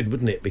quite good,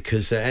 wouldn't it?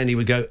 Because Andy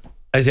would go...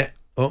 Is it?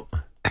 Oh,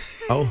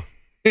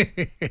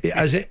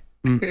 is it?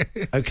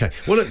 Okay.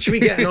 Well, look, should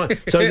we get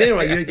so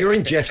there you're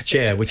in Jeff's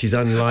chair, which is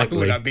unlikely.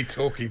 Would I be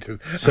talking to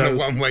a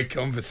one-way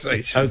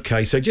conversation?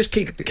 Okay, so just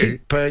keep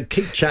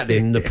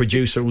chatting. The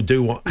producer will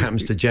do what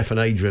happens to Jeff and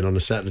Adrian on a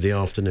Saturday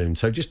afternoon.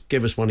 So just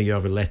give us one of your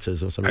other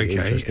letters or something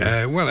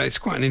interesting. Well, it's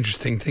quite an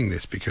interesting thing,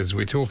 this, because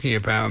we're talking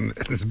about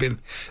there's been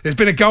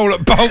a goal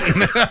at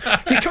Bolton.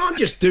 You can't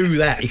just do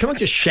that. You can't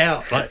just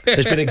shout like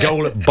there's been a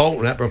goal at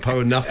Bolton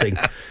apropos of nothing.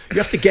 You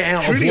have to get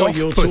out of what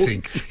you're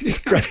talking.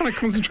 I'm trying to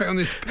concentrate on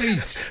this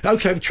piece.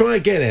 Okay, try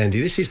again,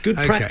 Andy. This is good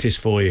practice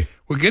for you.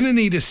 We're going to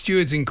need a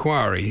steward's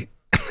inquiry.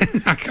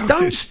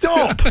 Don't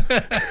stop!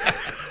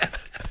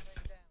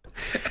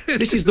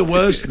 This is the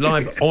worst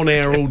live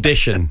on-air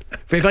audition.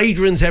 If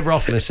Adrian's ever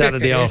off on a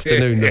Saturday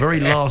afternoon, the very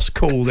last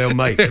call they'll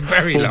make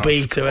will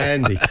be to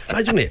Andy.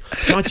 Imagine it.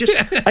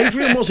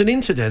 Adrian wasn't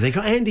in today. They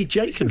got Andy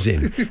Jacobs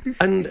in.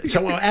 And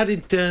so I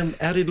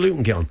added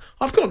Luton on.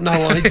 I've got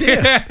no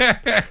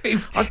idea.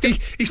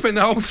 He spent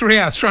the whole 3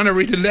 hours trying to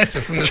read a letter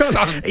from the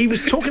Sun. He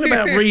was talking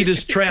about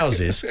readers'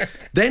 trousers.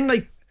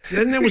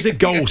 Then there was a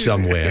goal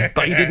somewhere,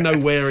 but he didn't know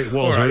where it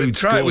was. All right,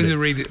 try it with the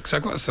reader, because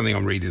I've got something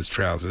on readers'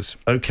 trousers.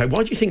 Okay,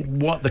 why do you think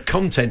the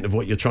content of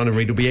what you're trying to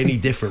read will be any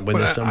different when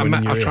there's someone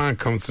in your ear? I'll try and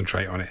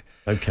concentrate on it.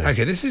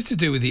 Okay, this is to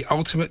do with the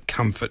ultimate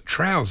comfort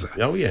trouser.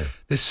 Oh, yeah.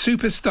 This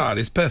super style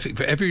is perfect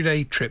for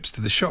everyday trips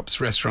to the shops,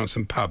 restaurants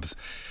and pubs.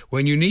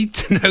 When you need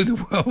to know the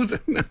world...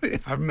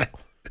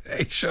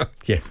 Hey, sure.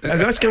 Yeah,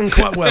 that's going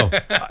quite well.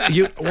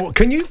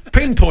 Can you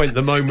pinpoint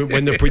the moment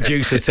when the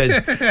producer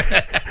says...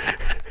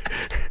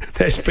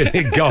 There's been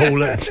a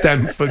goal at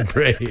Stamford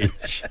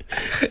Bridge.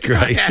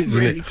 Great,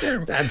 isn't really it?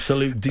 Terrible.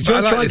 Absolutely. Did you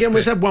want to try again?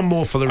 Let's have one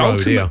more for the road.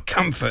 Ultimate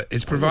comfort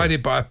is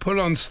provided by a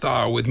pull-on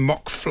style with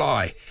mock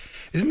fly.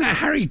 Isn't that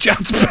Harry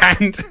Judd's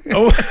band?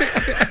 Oh,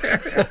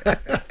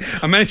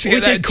 I managed to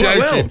get that joke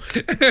well.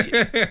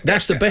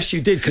 That's the best you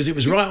did, because it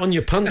was right on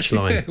your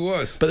punchline. It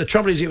was. But the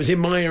trouble is, it was in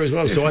my ear as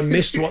well, so I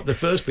missed what the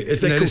first bit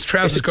is. This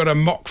trouser's got a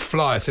mock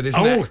fly. So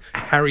isn't that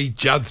Harry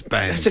Judd's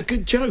band? That's a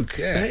good joke.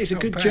 Yeah, that is a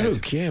good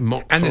joke. Yeah,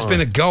 mock fly. And there's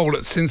been a goal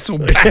at Sincil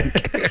Bank.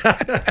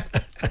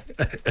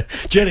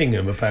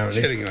 Gillingham,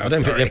 apparently. I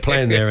don't think they're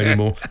playing there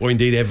anymore, or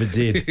indeed ever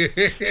did.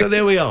 So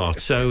there we are.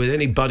 So with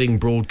any budding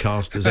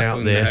broadcasters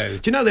out there,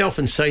 do you know they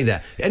often say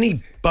that?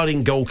 Any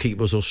budding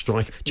goalkeepers or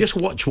strikers, just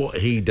watch what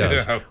he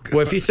does.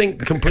 Well, if you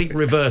think complete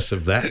reverse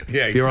of that,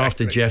 if you're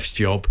after Jeff's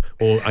job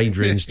or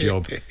Adrian's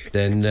job,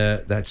 then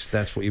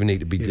that's what you need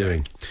to be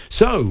doing.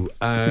 So,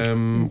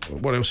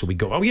 what else have we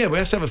got? Oh, yeah, we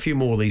have to have a few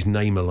more of these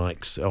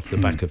name-alikes off the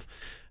back of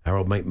our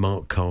old mate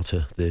Mark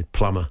Carter, the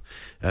plumber,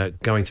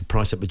 going to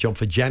price up a job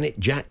for Janet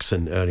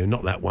Jackson earlier.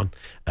 Not that one,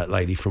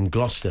 lady from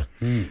Gloucester.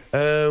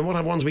 What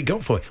other ones we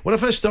got for it? When I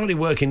first started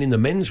working in the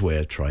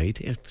menswear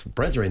trade,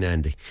 brethren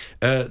Andy,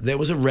 there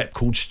was a rep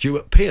called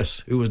Stuart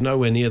Pearce, who was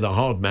nowhere near the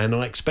hard man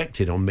I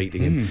expected on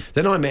meeting him.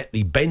 Then I met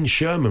the Ben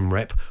Sherman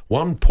rep,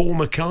 one Paul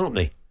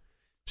McCartney.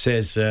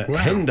 Says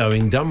Hendo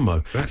in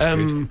Dunmo. That's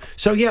good.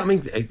 So, yeah, I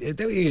mean,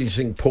 don't you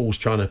think Paul's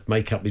trying to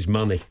make up his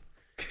money?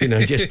 You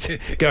know, just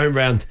going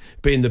around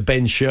being the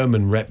Ben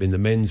Sherman rep in the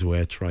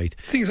menswear trade.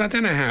 The thing is, I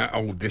don't know how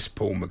old this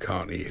Paul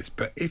McCartney is,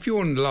 but if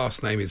your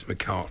last name is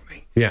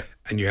McCartney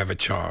and you have a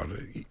child,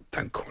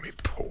 don't call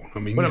it Paul. I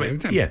mean,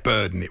 don't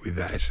burden it with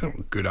that. It's not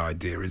a good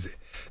idea, is it?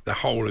 The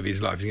whole of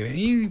his life, he's going,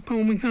 you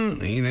Paul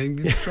McCartney, you know,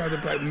 drive the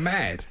bloke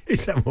mad.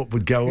 Is that what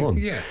would go on?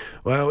 Yeah.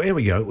 Well, here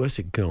we go. Where's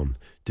it gone?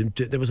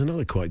 There was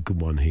another quite good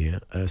one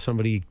here.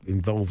 Somebody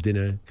involved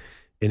in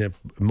a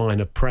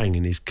minor prang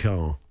in his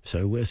car.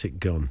 So where's it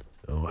gone?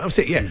 Oh, that was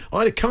it, yeah. I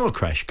had a car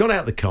crash, got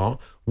out of the car,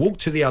 walked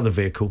to the other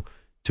vehicle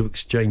to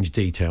exchange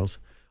details.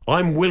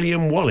 I'm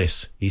William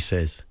Wallace, he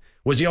says.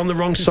 Was he on the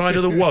wrong side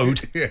of the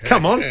road?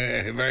 Come on.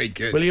 Very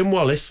good. William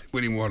Wallace.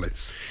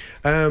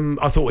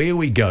 I thought, here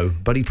we go.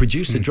 But he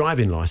produced a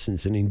driving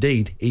licence, and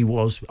indeed, he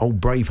was old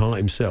Braveheart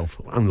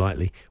himself,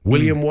 unlikely.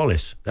 William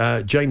Wallace.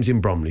 James in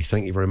Bromley,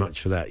 thank you very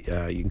much for that.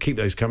 You can keep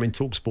those coming,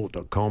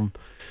 talksport.com,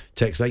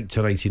 text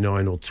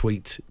 81089 or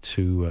tweet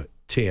to...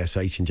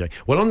 TSH&J.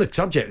 Well, on the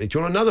subject, do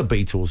you want another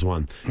Beatles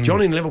one? John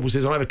in Liverpool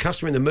says, I have a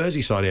customer in the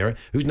Merseyside area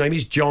whose name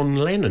is John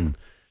Lennon.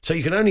 So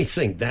you can only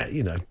think that,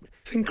 you know...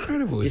 It's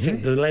incredible, isn't it? You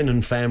think the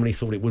Lennon family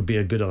thought it would be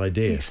a good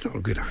idea. It's not a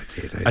good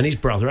idea, though. And his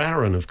brother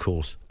Aaron, of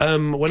course.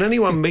 When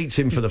anyone meets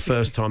him for the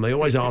first time, they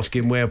always ask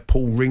him where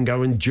Paul,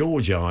 Ringo and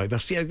George are.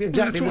 That's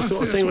exactly the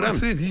sort of thing with them.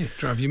 That's what I said, yeah.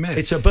 Drive you mad.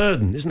 It's a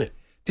burden, isn't it?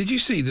 Did you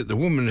see that the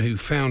woman who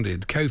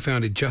co-founded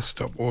Just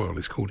Stop Oil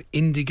is called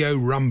Indigo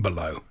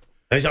Rumbelow?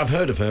 I've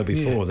heard of her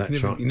before,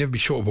 that's right. You never be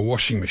short of a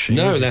washing machine.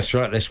 No, that's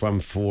right. That's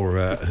one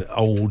for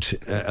old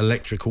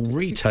electrical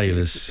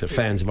retailers,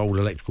 fans of old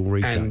electrical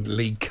retail. And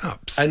League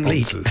Cup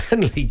sponsors.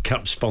 And League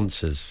Cup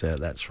sponsors,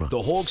 that's right. The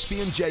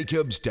Hawksby and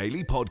Jacobs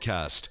Daily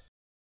Podcast.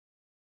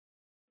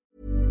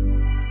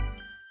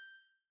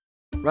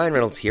 Ryan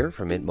Reynolds here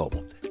from Mint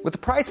Mobile. With the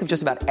price of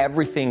just about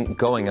everything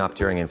going up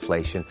during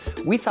inflation,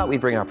 we thought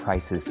we'd bring our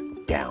prices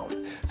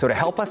down. So to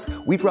help us,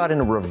 we brought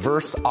in a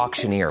reverse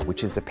auctioneer,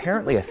 which is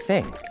apparently a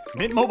thing.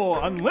 Mint Mobile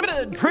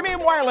Unlimited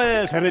Premium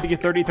Wireless. How to get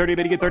 30, 30,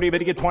 how to get 30, how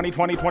to get 20,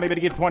 20, 20, how to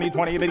get 20,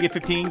 20, how to get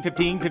 15,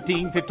 15,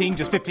 15, 15,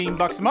 just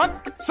 $15 a month?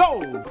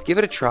 Sold! Give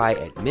it a try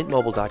at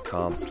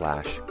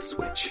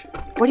mintmobile.com/switch.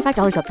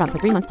 $45 up front for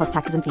 3 months plus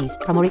taxes and fees.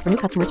 Promo rate for new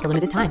customers for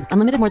limited time.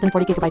 Unlimited more than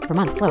 40 gigabytes per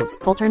month. Slows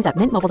full terms at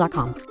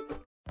mintmobile.com.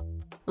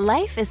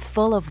 Life is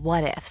full of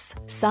what-ifs.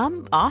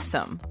 Some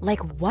awesome. Like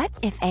what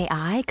if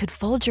AI could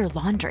fold your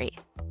laundry?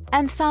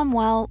 And some,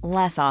 well,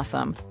 less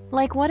awesome.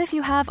 Like what if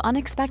you have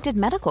unexpected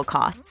medical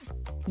costs?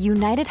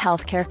 United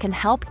Healthcare can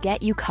help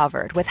get you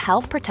covered with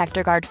Health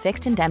Protector Guard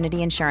fixed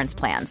indemnity insurance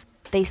plans.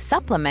 They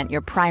supplement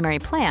your primary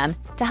plan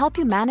to help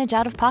you manage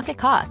out-of-pocket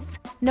costs.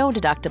 No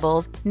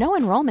deductibles, no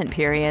enrollment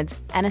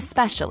periods, and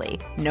especially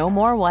no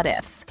more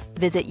what-ifs.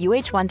 Visit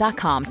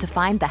uh1.com to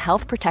find the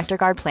Health Protector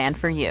Guard plan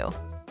for you.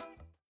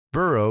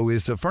 Burrow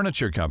is a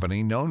furniture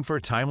company known for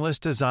timeless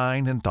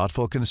design and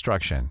thoughtful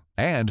construction,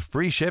 and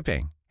free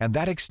shipping, and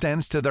that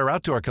extends to their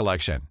outdoor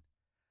collection.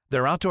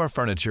 Their outdoor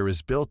furniture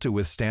is built to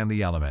withstand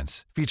the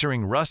elements,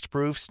 featuring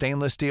rust-proof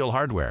stainless steel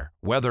hardware,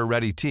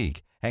 weather-ready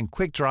teak, and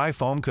quick-dry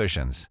foam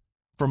cushions.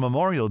 For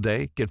Memorial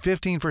Day, get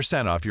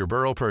 15% off your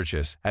Burrow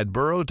purchase at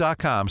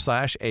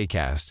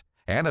burrow.com/ACAST,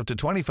 and up to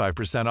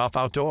 25% off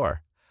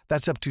outdoor.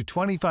 That's up to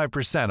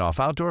 25% off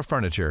outdoor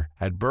furniture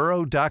at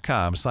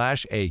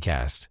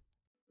burrow.com/ACAST.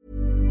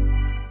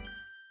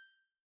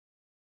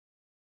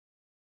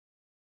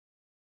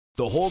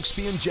 The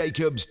Hawksby and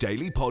Jacobs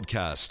Daily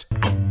Podcast.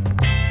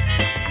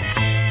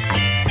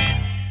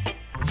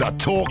 The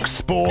Talk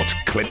Sport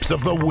Clips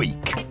of the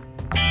Week.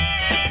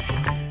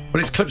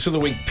 Well, it's Clips of the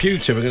Week,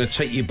 Pewter. We're going to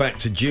take you back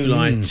to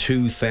July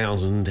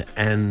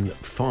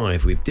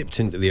 2005. We've dipped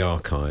into the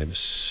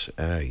archives.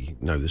 You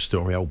know the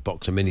story, old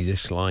box of mini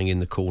discs lying in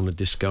the corner,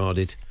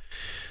 discarded.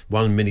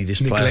 One mini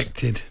disc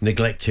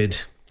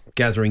Neglected.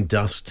 gathering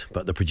dust,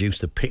 but the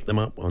producer picked them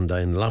up one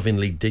day and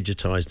lovingly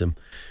digitised them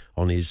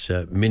on his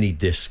mini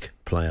disc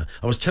player.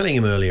 I was telling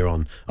him earlier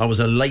on, I was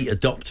a late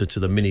adopter to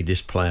the mini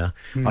disc player.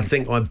 I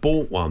think I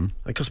bought one.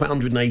 It cost about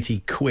 180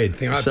 quid. I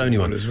think the I Sony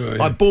bought one as well,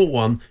 yeah. I bought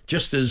one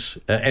just as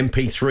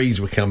MP3s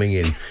were coming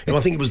in. And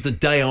I think it was the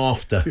day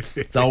after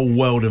the whole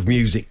world of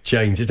music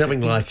changed. There's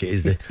nothing like it,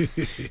 is there?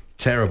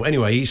 Terrible.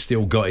 Anyway, he's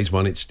still got his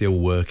one. It's still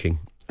working.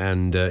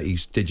 And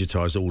he's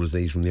digitised all of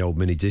these from the old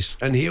mini discs.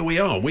 And here we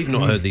are. We've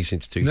not heard these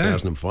since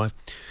 2005.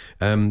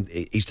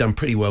 He's done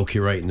pretty well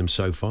curating them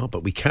so far,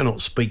 but we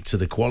cannot speak to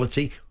the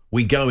quality.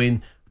 We go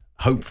in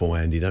hopeful,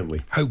 Andy, don't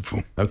we?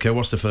 Hopeful. OK,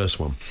 what's the first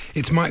one?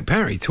 It's Mike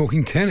Parry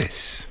talking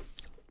tennis.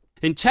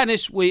 In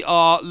tennis, we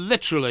are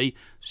literally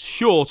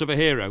short of a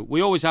hero. We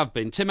always have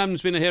been. Tim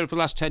Emden's been a hero for the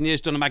last 10 years,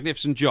 done a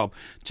magnificent job.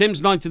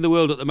 Tim's 9th in the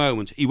world at the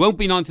moment. He won't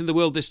be 9th in the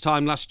world this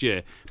time last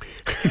year.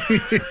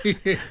 I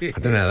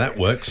don't know how that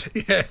works.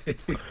 Yeah.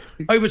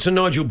 Over to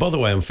Nigel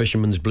Botherway on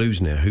Fisherman's Blues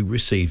now, who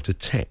received a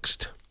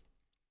text.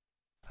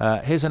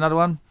 Here's another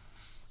one.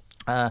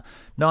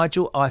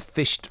 Nigel, I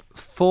fished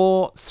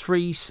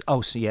 4-3...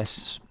 Oh, so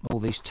yes, all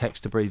these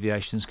text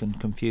abbreviations can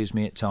confuse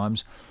me at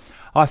times.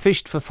 I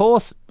fished for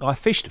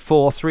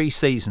 3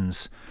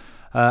 seasons.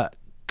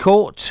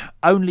 Caught,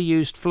 only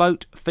used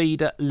float,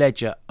 feeder,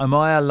 ledger. Am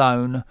I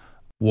alone?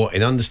 What,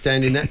 in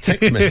understanding that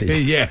text message?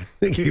 Yeah. I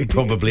think you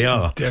probably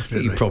are.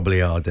 Definitely. You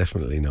probably are,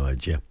 definitely,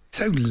 Nigel.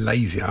 So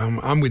lazy.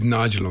 I'm with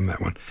Nigel on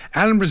that one.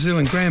 Alan Brazil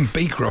and Graham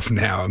Beecroft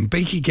now, and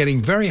Beaky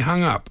getting very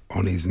hung up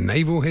on his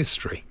naval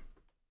history.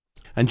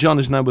 And John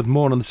is now with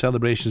more on the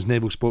celebrations.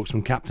 Naval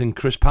spokesman Captain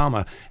Chris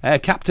Palmer.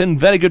 Captain,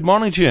 very good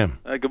morning to you.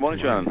 Good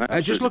morning, John.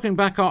 Just looking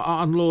back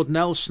on Lord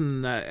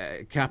Nelson,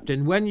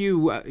 Captain, when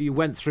you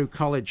went through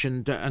college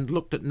and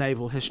looked at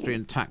naval history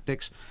and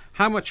tactics,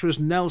 how much was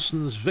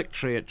Nelson's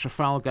victory at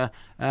Trafalgar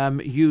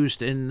used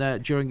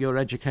during your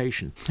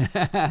education?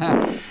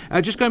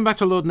 Just going back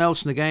to Lord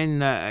Nelson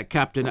again,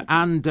 Captain,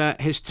 and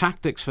his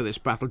tactics for this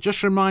battle.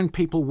 Just remind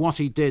people what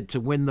he did to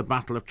win the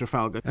Battle of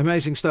Trafalgar.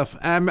 Amazing stuff.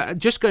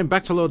 Just going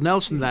back to Lord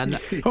Nelson then.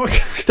 Oh,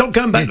 stop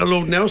going back to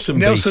Lord Nelson.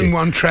 Nelson Beaky.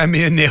 won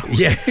Tranmere 0.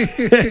 Yeah.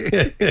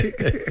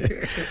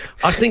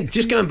 I think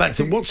just going back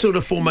to what sort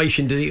of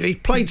formation did he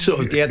played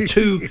he had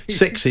 2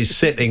 6s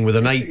sitting with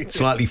an 8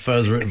 slightly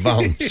further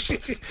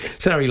advanced.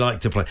 That's how he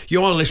liked to play.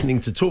 You are listening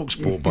to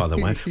TalkSport, by the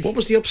way. What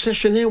was the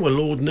obsession there with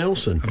Lord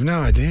Nelson? I've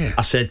no idea.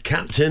 I said,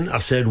 Captain. I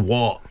said,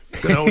 what?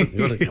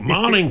 Good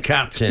morning,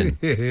 Captain.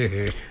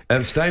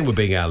 Staying with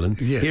Big Alan,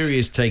 yes. Here he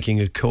is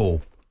taking a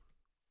call.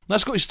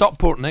 Let's go to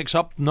Stockport next,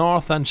 up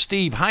north, and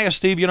Steve. Hiya,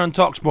 Steve, you're on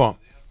TalkSport.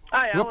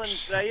 Hi, Alan,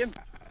 Graham.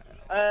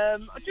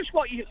 I just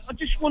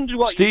wondered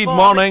what Steve,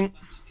 morning.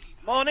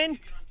 Morning.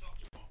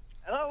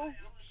 Hello.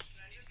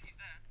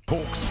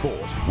 Talk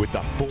Sport with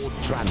the Ford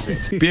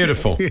Transit.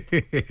 Beautiful.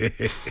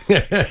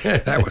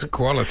 That was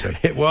quality.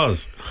 It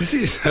was. This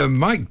is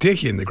Mike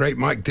Dickin, the great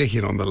Mike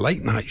Dickin on the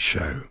Late Night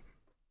Show.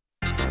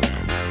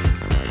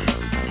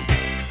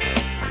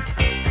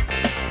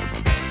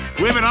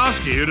 We've been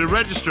asking you to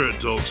register at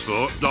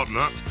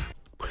talksport.net.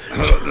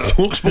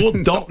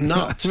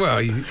 Talksport.net.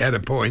 Well, you had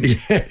a point.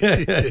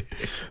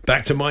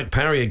 Back to Mike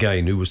Parry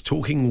again, who was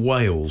talking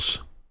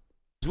Wales.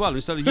 As well,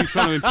 instead of you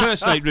trying to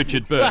impersonate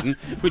Richard Burton,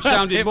 which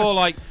sounded more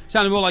like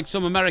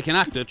some American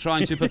actor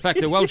trying to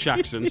perfect a Welsh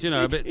accent,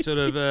 a bit sort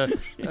of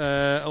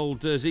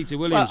old Zeta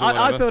Williams or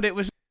whatever. I thought it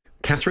was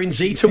Catherine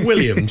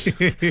Zeta-Williams.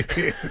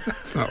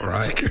 That's not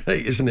right. That's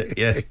great, isn't it?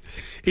 Yeah.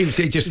 He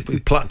just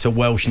plucked a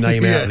Welsh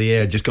name out of the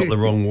air, just got the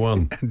wrong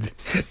one.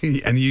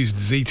 And used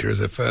Zeta as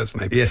her first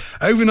name. Yes.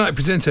 Overnight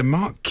presenter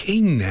Mark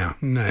King now.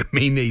 No,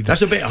 me neither.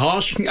 That's a bit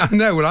harsh. I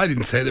know, well, I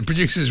didn't say it. The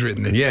producer's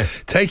written this. Yeah.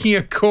 Taking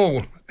a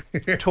call.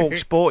 Talk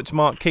Sports,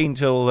 Mark Keane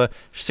till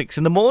 6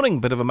 in the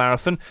morning. Bit of a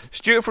marathon.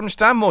 Stuart from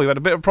Stanmore, you had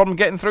a bit of a problem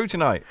getting through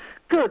tonight.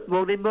 Good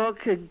morning,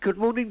 Mark, and good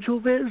morning to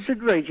Vitters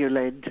and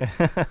Radioland.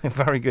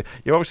 Very good.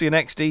 You're obviously an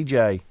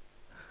ex-DJ.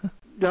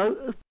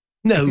 No.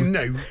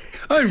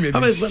 I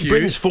remember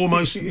Britain's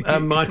foremost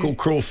Michael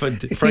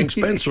Crawford, Frank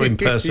Spencer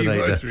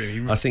impersonator.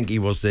 Really. I think he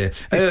was there.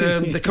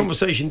 The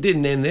conversation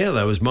didn't end there,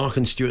 though, as Mark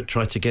and Stuart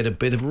tried to get a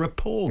bit of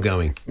rapport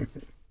going.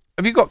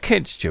 Have you got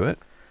kids, Stuart?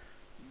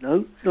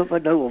 No, not that I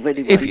know of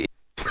anyway.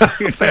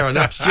 Fair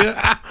enough, Stuart.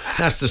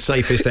 That's the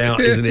safest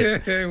out, isn't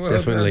it? Well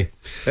Definitely.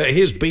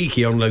 Here's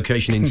Beaky on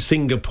location in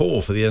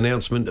Singapore for the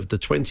announcement of the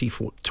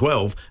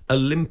 2012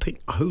 Olympic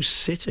host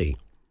city.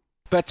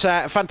 But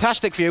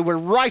fantastic view. We're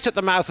right at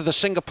the mouth of the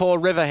Singapore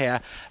River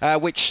here,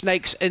 which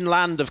snakes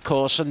inland, of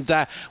course, and...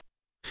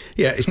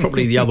 Yeah, it's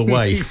probably the other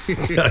way,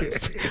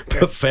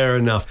 but fair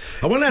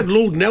enough. I wonder how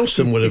Lord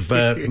Nelson would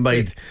have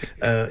made,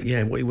 what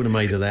he would have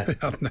made of that.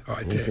 I have no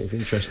idea. It's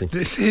interesting.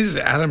 This is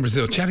Alan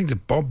Brazil chatting to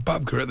Bob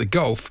Bubka at the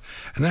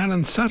golf, and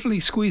Alan subtly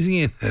squeezing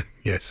in,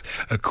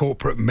 a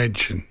corporate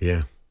mention.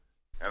 Yeah.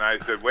 And I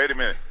said, wait a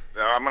minute,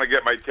 now I'm going to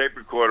get my tape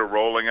recorder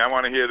rolling. I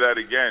want to hear that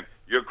again.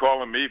 You're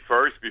calling me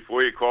first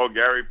before you call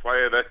Gary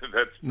Player? That's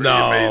pretty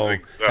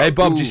amazing. So. Hey,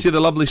 Bob, do you see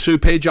the lovely Sue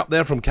Page up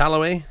there from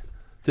Callaway?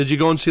 Did you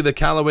go and see the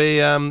Callaway,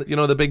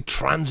 the big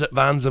transit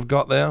vans they've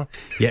got there?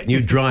 Yeah,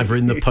 new driver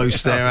in the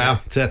post there, Al.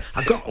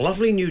 I've got a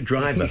lovely new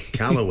driver,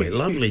 Callaway.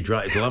 Lovely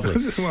driver. It's lovely.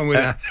 Was this the one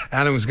where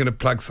Alan was going to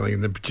plug something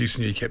and the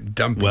producer knew kept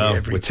dumping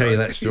every we'll time? tell you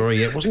that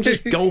story. Yeah, it wasn't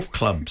just golf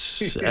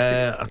clubs.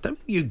 I don't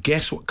think you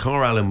guess what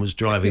car Alan was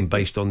driving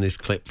based on this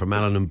clip from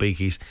Alan and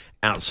Beaky's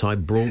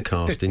outside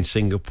broadcast in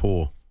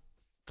Singapore.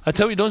 I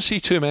tell you, you don't see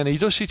too many. You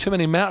don't see too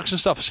many Mercs and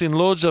stuff. I've seen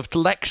loads of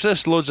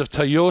Lexus, loads of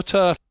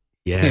Toyota.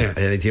 Yeah,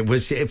 it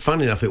was.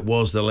 Funny enough, it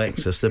was the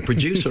Lexus. The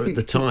producer at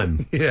the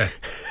time. Yeah.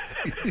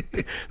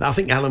 I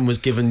think Alan was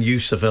given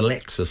use of a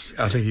Lexus.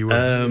 I think he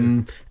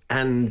was.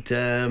 And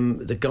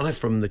the guy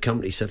from the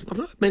company said, I've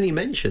not many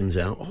mentions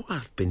out. Oh,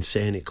 I've been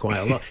saying it quite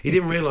a lot. He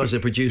didn't realise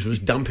the producer was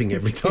dumping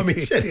every time he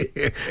said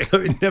it. So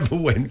it never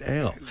went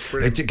out.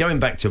 Going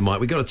back to Mike,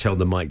 we've got to tell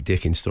the Mike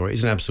Dickens story.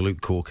 He's an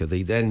absolute corker.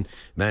 The then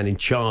man in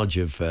charge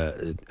of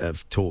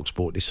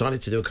TalkSport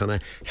decided to do a kind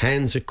of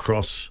hands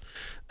across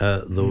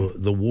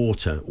the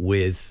water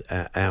with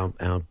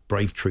our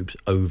brave troops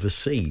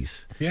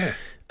overseas. Yeah.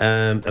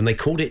 And they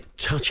called it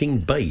touching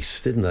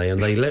base, didn't they?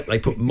 And they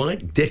put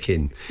Mike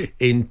Dickin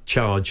in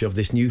charge of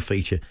this new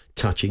feature,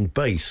 touching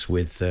base,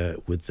 with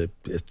the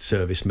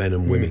servicemen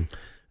and women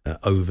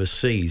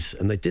overseas.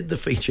 And they did the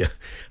feature.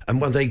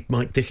 And one day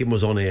Mike Dickin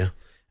was on air,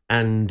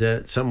 and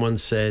someone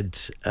said,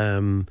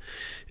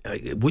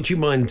 would you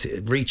mind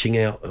reaching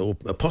out or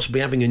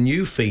possibly having a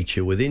new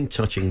feature within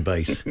touching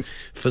base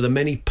for the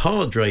many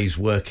padres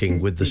working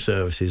with the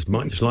services,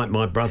 just like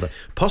my brother?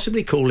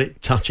 Possibly call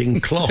it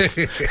touching cloth.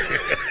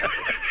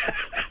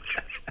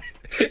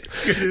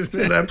 It's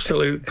an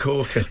absolute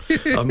corker.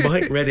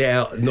 Mike read it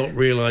out, not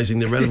realising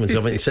the relevance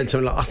of it, and said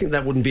something like, I think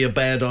that wouldn't be a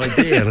bad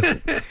idea. And I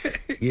thought,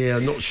 yeah,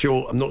 I'm not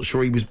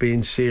sure he was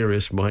being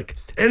serious, Mike.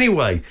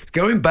 Anyway,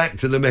 going back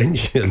to the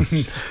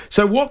mentions.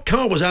 So what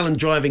car was Alan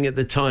driving at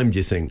the time, do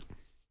you think?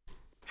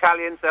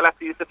 Italians, they'll have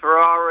to use the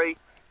Ferrari.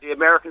 The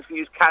Americans can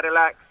use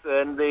Cadillacs,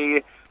 and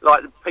the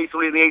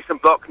people in the Eastern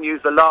Bloc can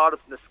use the Ladas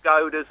and the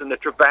Skodas and the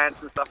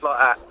Trabants and stuff like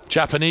that.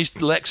 Japanese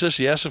Lexus,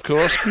 yes, of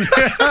course.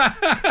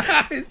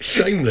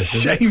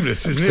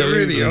 Shameless, isn't it?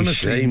 Really,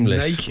 honestly,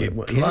 shameless. Naked,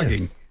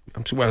 plugging.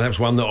 Well, that was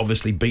one that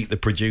obviously beat the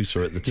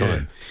producer at the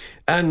time.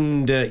 Yeah.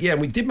 And,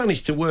 we did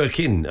manage to work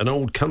in an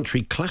old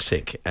country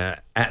classic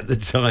at the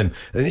time.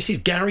 And this is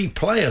Gary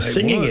Player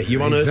singing it.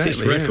 You unearthed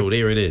this record.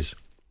 Here it is.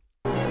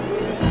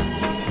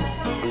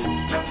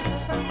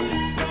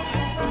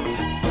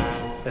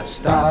 The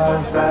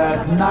stars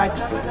at night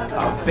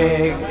are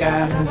big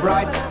and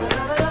bright.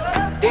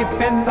 Deep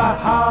in the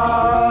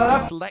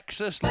heart of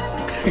Lexus.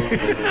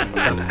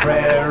 The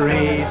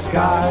prairie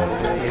sky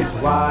is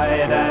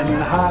wide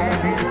and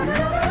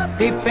high.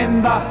 Deep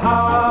in the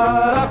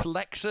heart of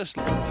Lexus.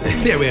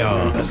 There we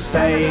are. The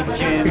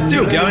sage in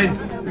still going.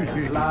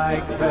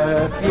 Like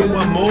perfume.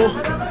 One more.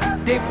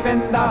 Deep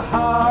in the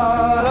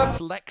heart of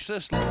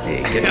Lexus.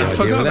 I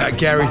forgot about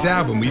Gary's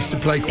album. We used to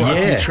play quite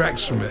a few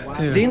tracks from it.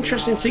 Yeah. The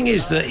interesting thing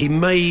is that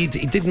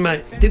it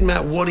didn't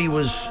matter what he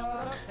was.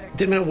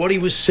 Didn't matter what he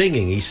was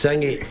singing. He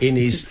sang it in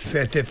his.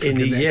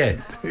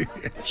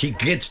 She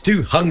gets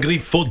too hungry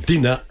for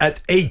dinner at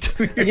 8,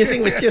 and you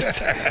think it just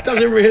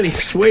doesn't really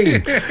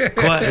swing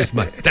quite as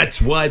much.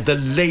 That's why the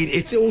lady.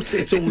 It's all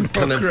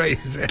kind of. Great,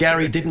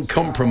 Gary didn't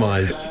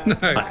compromise. No.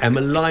 A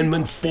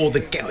alignment for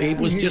the. It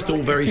was just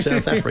all very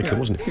South African,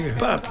 wasn't it? Yeah.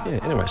 But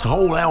anyway, it's a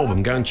whole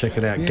album. Go and check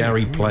it out. Yeah,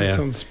 Gary Player. It's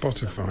on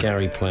Spotify.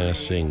 Gary Player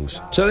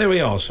sings. So there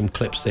we are. Some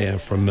clips there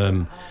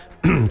from.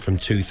 From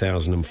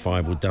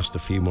 2005. We'll dust a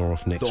few more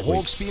off next week. The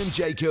Hawksby and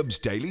Jacobs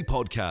Daily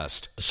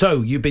Podcast.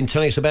 So, you've been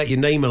telling us about your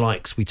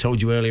name-alikes. We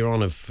told you earlier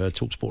on of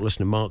TalkSport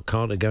listener Mark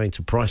Carter going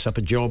to price up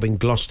a job in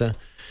Gloucester.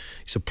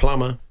 He's a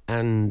plumber,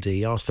 and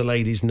he asked the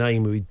lady's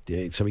name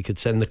so he could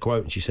send the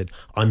quote, and she said,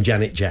 I'm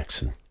Janet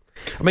Jackson.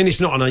 I mean, it's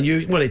not an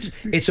unusual... Well,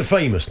 it's a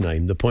famous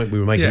name, the point we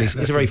were making. It's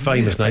a very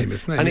famous name.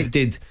 And it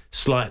did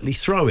slightly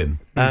throw him,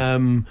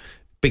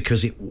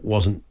 because it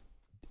wasn't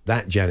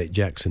that Janet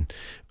Jackson.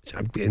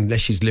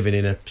 Unless she's living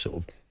in a sort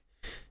of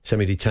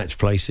semi-detached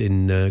place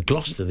in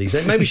Gloucester these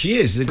days. Maybe she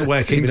is. It's a good way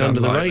of keeping it under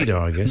the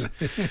radar, I guess.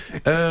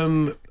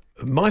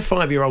 My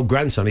 5-year-old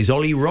grandson is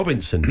Ollie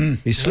Robinson.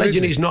 His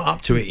sledging is not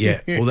up to it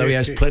yet, although he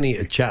has plenty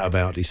to chat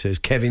about, he says.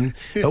 Kevin.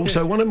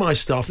 Also, one of my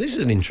staff, this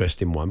is an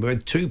interesting one. We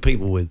had 2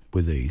 people with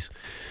these.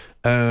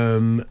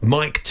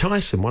 Mike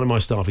Tyson. One of my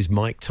staff is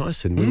Mike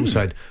Tyson. We also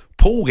had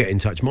Paul get in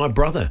touch. My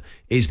brother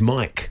is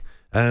Mike.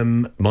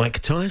 Mike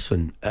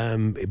Tyson,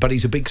 but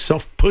he's a big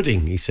soft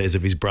pudding, he says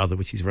of his brother,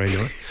 which is very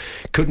nice.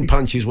 Couldn't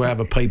punch his way out of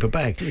a paper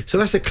bag. So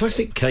that's a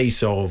classic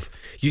case of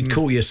you'd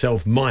call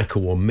yourself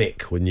Michael or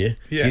Mick, wouldn't you?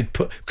 Yeah.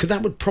 Because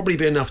that would probably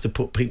be enough to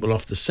put people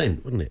off the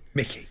scent, wouldn't it?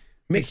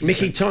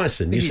 Mickey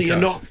Tyson. You see, you're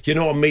not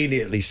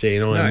immediately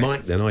saying I am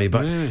Mike, then, are you?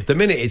 But the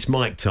minute it's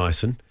Mike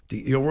Tyson,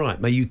 you're right.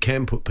 You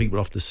can put people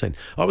off the scent.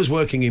 I was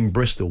working in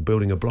Bristol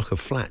building a block of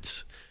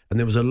flats, and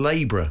there was a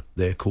labourer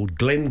there called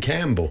Glenn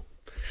Campbell.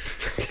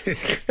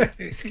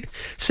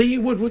 See,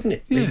 you would, wouldn't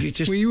it? Yeah,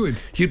 you would.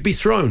 You'd be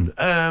thrown.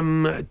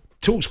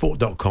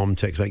 Talksport.com,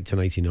 text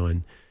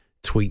 81089,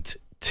 tweet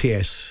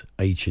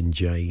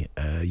TSH&J.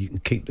 You can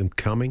keep them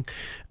coming.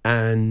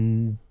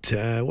 And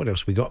what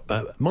else we got?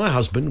 My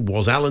husband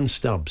was Alan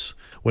Stubbs.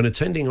 When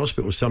attending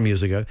hospital some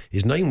years ago,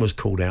 his name was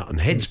called out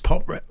and heads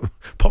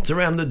popped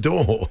around the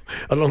door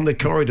along the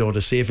corridor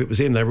to see if it was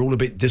him. They were all a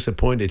bit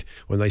disappointed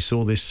when they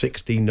saw this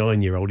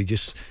 69-year-old. He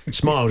just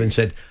smiled and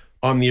said,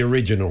 I'm the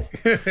original.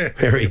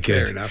 Very good.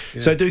 Fair enough.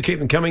 Yeah. So do keep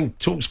them coming.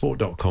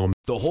 Talksport.com.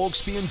 The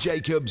Hawksbee and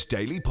Jacobs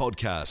Daily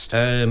Podcast.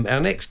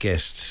 Our next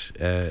guest,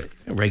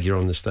 regular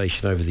on the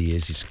station over the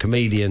years, he's a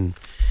comedian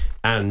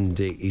and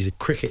he's a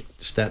cricket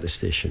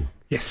statistician.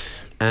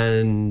 Yes.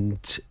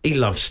 And he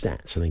loves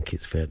stats, I think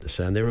it's fair to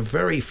say. And there are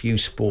very few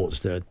sports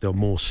that are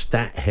more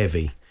stat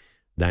heavy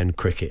than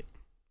cricket.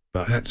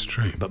 But that's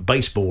true. But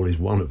baseball is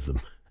one of them.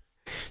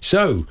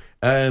 So,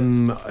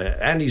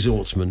 Andy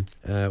Zaltzman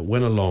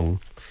went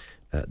along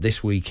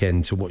this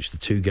weekend to watch the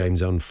two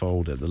games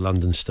unfold at the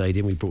London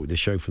Stadium. We brought the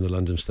show from the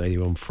London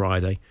Stadium on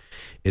Friday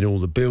in all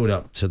the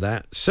build-up to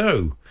that.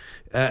 So,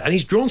 and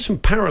he's drawn some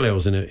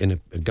parallels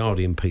in a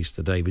Guardian piece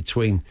today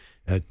between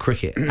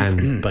cricket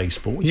and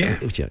baseball,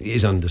 which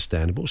is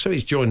understandable. So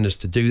he's joining us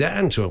to do that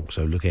and to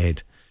also look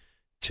ahead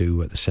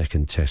to the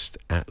second test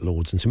at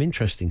Lords and some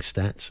interesting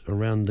stats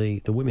around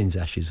the women's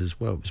Ashes as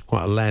well. It was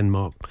quite a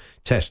landmark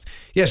test.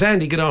 Yes,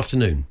 Andy, good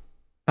afternoon.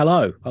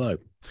 Hello.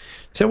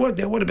 So what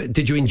about,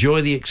 did you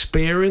enjoy the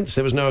experience?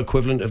 There was no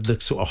equivalent of the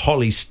sort of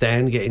Holly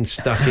stand getting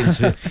stuck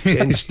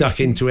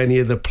into any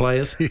of the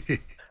players?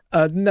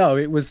 No,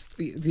 it was.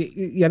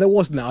 There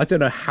wasn't that. I don't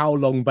know how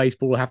long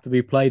baseball will have to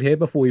be played here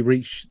before we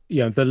reach,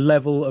 the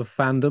level of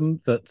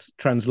fandom that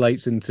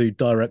translates into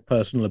direct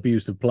personal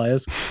abuse of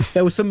players.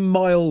 There was some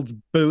mild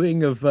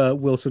booing of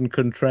Wilson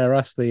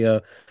Contreras,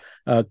 the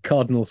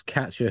Cardinals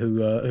catcher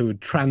who had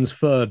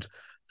transferred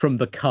from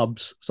the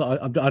Cubs. So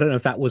I don't know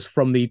if that was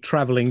from the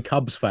travelling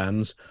Cubs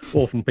fans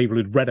or from people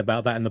who'd read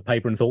about that in the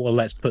paper and thought, well,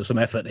 let's put some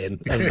effort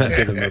in and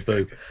give them a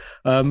boo.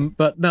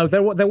 But no,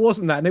 there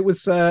wasn't that. And it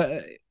was,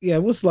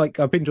 it was like,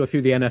 I've been to a few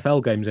of the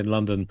NFL games in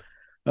London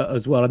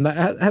as well. And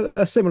that had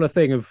a similar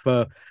thing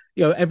of,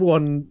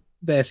 everyone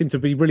there seemed to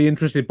be really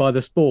interested by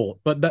the sport,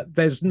 but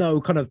there's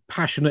no kind of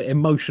passionate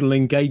emotional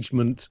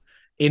engagement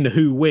in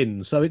who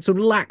wins. So it sort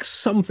of lacks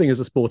something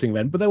as a sporting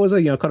event, but there was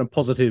a kind of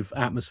positive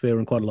atmosphere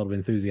and quite a lot of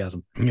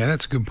enthusiasm. Yeah,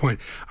 that's a good point.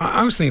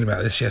 I was thinking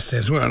about this yesterday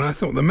as well, and I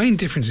thought the main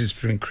differences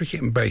between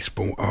cricket and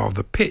baseball are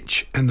the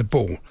pitch and the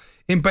ball.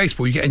 In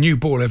baseball, you get a new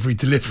ball every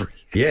delivery.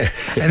 Yeah.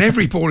 And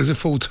every ball is a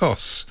full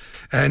toss.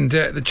 And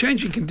the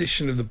changing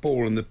condition of the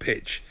ball and the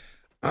pitch,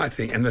 I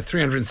think, and the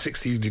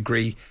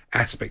 360-degree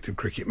aspect of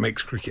cricket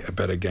makes cricket a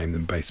better game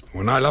than baseball.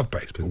 And I love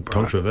baseball.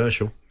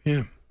 Controversial.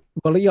 Yeah.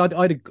 Well, yeah,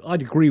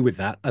 I'd agree with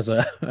that. As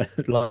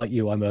like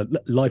you, I'm a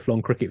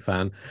lifelong cricket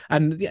fan,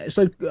 and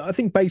so I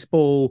think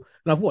baseball.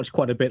 And I've watched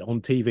quite a bit on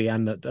TV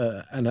and at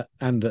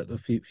a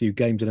few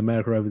games in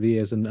America over the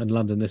years, and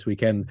London this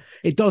weekend.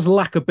 It does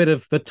lack a bit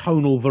of the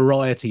tonal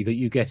variety that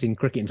you get in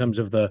cricket in terms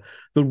of the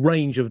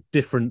range of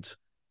different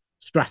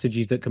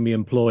strategies that can be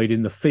employed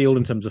in the field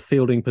in terms of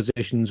fielding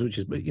positions, which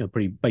is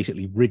pretty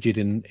basically rigid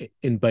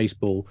in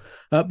baseball.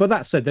 But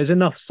that said, there's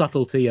enough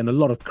subtlety and a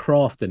lot of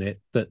craft in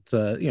it that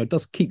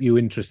does keep you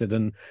interested.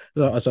 And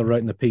as I wrote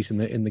in the piece in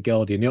the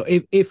Guardian,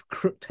 if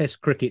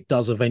Test cricket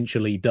does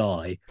eventually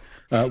die,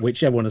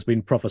 which everyone has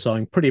been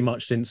prophesying pretty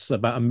much since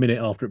about a minute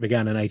after it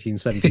began in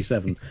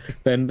 1877,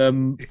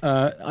 then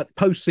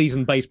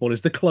post-season baseball is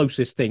the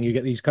closest thing. You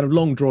get these kind of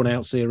long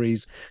drawn-out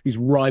series, these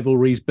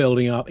rivalries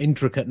building up,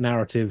 intricate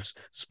narratives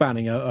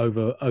spanning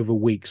over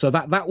weeks. So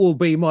that will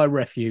be my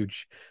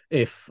refuge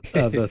if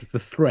the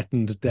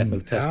threatened death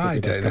of Test. I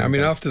don't know. I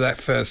mean, after that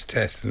first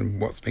test and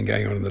what's been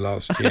going on in the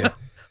last year.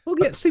 Well,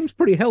 yeah, it seems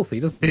pretty healthy,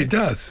 doesn't it? It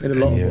does. In a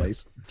lot of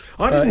ways.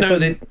 I didn't know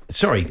that.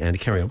 Sorry, Andy,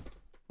 carry on.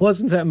 Well, I was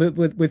going to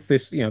say, with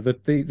this,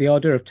 the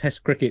idea of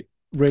Test cricket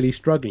really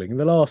struggling in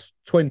the last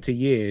 20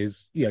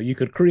 years, you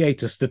could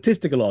create a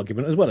statistical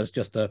argument as well as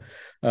just a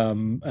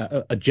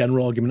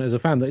general argument as a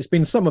fan that it's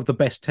been some of the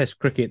best Test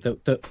cricket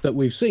that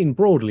we've seen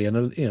broadly,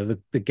 and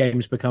the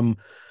game's become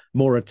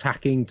more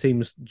attacking.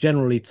 Teams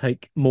generally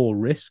take more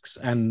risks,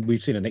 and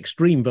we've seen an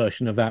extreme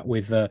version of that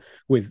with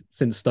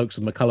since Stokes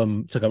and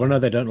McCullum took over. I know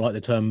they don't like the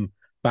term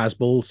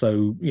Bazball,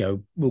 so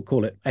we'll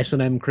call it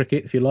S&M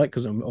cricket if you like,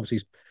 because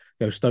obviously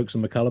Stokes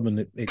and McCullum,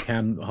 and it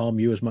can harm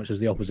you as much as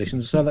the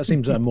opposition. So that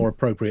seems a more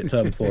appropriate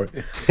term for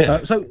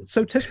it.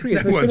 So Test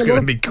cricket. No one's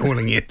going to be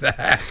calling it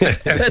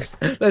that.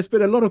 There's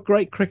been a lot of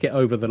great cricket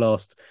over the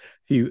last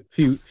few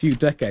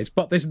decades,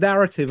 but this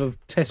narrative of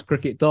Test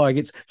cricket dying,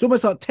 it's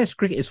almost like Test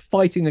cricket is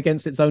fighting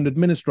against its own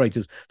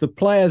administrators. The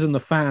players and the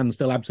fans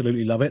still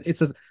absolutely love it.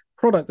 It's a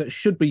product that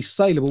should be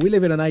saleable. We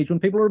live in an age when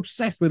people are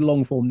obsessed with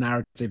long-form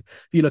narrative.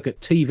 If you look at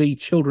TV,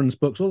 children's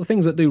books, all the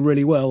things that do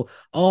really well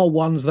are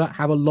ones that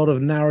have a lot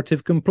of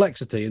narrative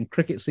complexity, and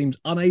cricket seems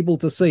unable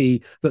to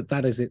see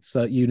that is its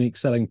unique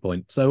selling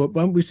point. So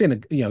when we've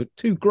seen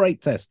two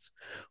great tests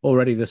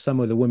already this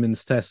summer, the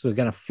women's test,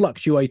 again a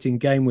fluctuating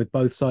game with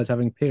both sides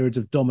having periods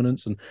of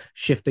dominance and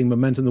shifting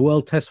momentum. The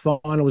World Test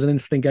final was an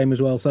interesting game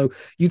as well. So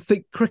you'd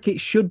think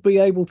cricket should be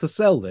able to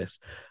sell this.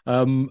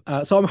 So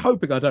I'm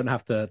hoping I don't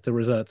have to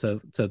resort to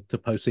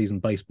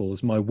postseason baseball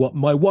as my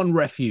one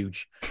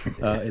refuge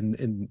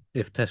in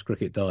if Test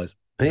cricket dies.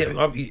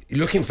 Yeah,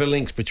 looking for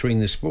links between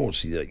the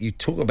sports. You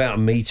talk about a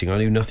meeting, I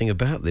knew nothing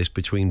about this,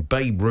 between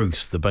Babe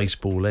Ruth, the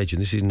baseball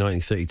legend, this is in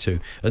 1932,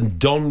 and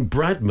Don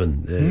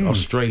Bradman, the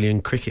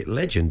Australian cricket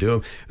legend,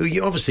 who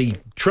you obviously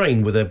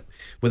trained with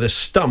a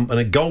stump and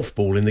a golf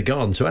ball in the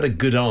garden, so had a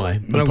good eye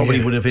and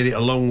probably would have hit it a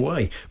long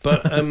way.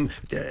 But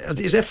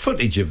is there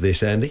footage of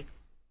this, Andy?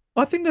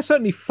 I think there's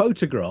certainly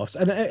photographs,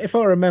 and if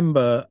I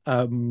remember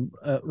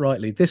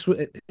rightly,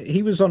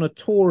 he was on a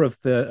tour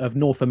of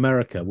North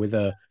America with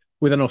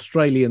an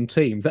Australian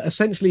team that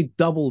essentially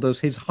doubled as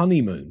his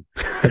honeymoon.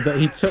 That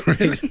he took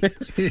his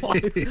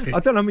wife. I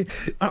don't know. I mean,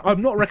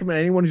 I'm not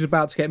recommending anyone who's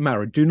about to get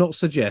married. Do not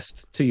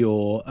suggest to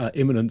your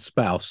imminent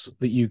spouse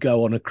that you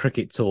go on a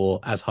cricket tour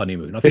as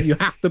honeymoon. I think you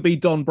have to be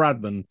Don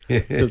Bradman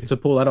to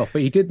pull that off.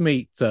 But he did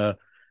meet.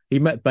 He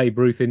met Babe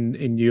Ruth in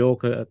New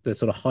York at the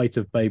sort of height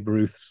of Babe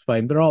Ruth's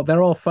fame. There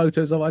are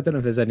photos of. I don't know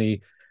if there's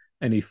any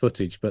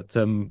footage, but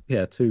two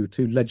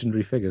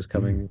legendary figures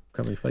coming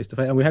face to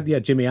face. And we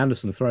had Jimmy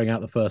Anderson throwing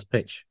out the first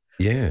pitch.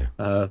 Yeah,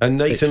 and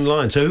Nathan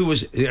Lyon. So who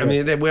was? I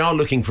mean, we are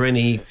looking for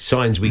any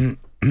signs we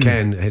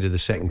can ahead of the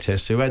second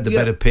test. So who had the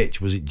better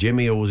pitch? Was it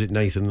Jimmy or was it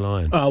Nathan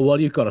Lyon? Oh well,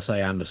 you've got to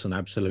say Anderson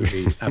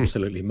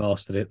absolutely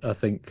mastered it. I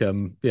think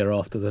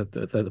after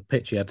the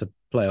pitch he had to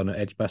play on an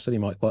edge basket. He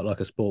might quite like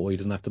a sport where he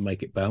doesn't have to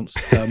make it bounce.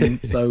 But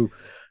the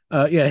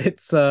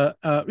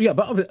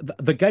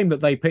game that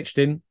they pitched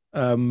in.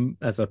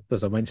 As I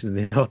mentioned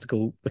in the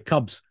article, the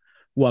Cubs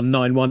won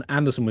 9-1.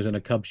 Anderson was in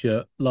a Cub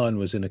shirt. Lyon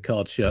was in a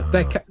Card shirt.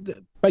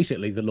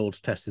 Basically, the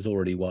Lord's Test is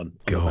already won.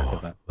 On the back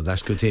of that. Well,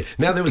 that's good to hear.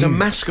 Now, there was a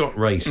mascot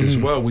race as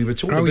well. We were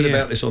talking a bit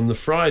about this on the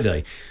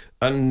Friday,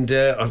 and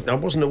I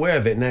wasn't aware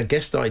of it. Now,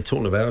 guests started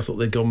talking about it. I thought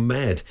they'd gone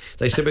mad.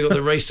 They said we got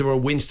the race to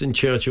Winston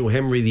Churchill,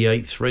 Henry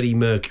VIII, Freddie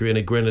Mercury, and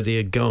a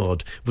Grenadier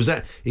Guard. Was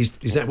that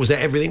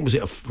everything? Was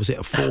it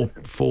a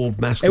four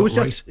mascot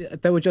race?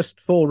 There were just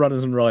 4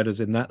 runners and riders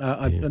in that.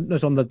 I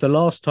noticed on the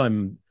last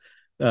time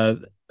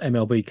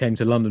MLB came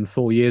to London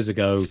 4 years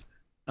ago.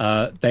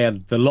 They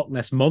had the Loch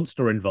Ness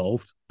Monster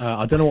involved.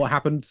 I don't know what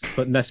happened,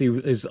 but Nessie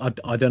is.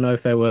 I don't know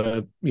if there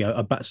were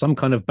some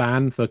kind of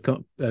ban for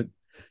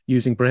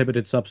using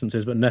prohibited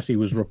substances, but Nessie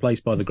was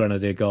replaced by the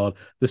Grenadier Guard.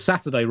 The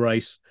Saturday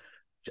race,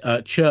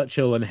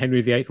 Churchill and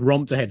Henry VIII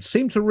romped ahead,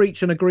 seemed to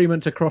reach an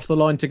agreement to cross the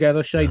line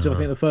together. Shades of, I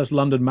think, the first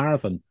London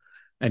Marathon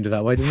ended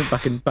that way, didn't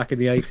it? Back in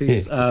the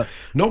 80s.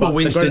 Not with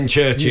Winston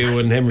Churchill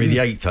and Henry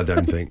VIII, I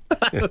don't think.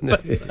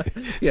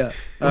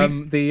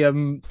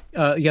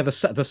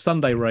 The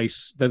Sunday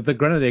race, the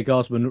Grenadier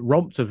Guardsmen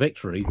romped to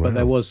victory, but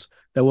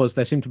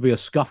there seemed to be a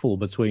scuffle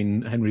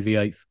between Henry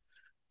VIII,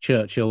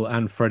 Churchill,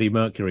 and Freddie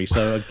Mercury.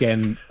 So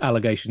again,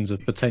 allegations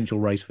of potential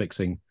race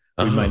fixing.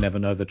 We may never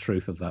know the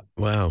truth of that.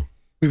 Wow.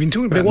 We've been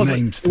talking about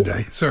names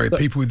today.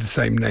 People with the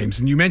same names.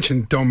 And you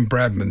mentioned Don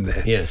Bradman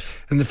there. Yes.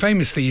 And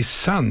famously, his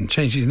son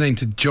changed his name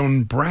to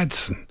John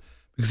Bradson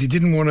because he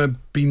didn't want to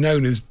be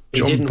known as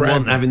John Bradman. He didn't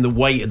want having the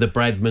weight of the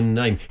Bradman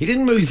name. He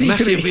didn't move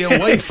massively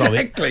away from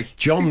it.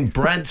 John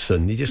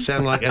Bradson. You just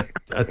sound like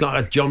a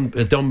Don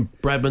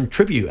Bradman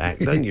tribute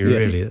act, don't you,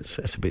 really?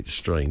 That's a bit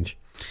strange.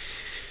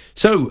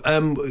 So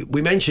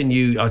we mentioned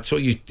I saw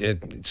you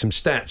some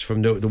stats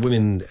from the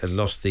women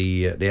lost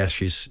the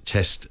Ashes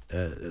Test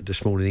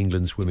this morning.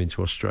 England's women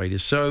to Australia.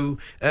 So,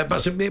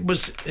 but it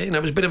was it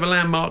was a bit of a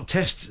landmark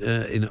test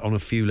on a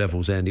few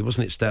levels, Andy,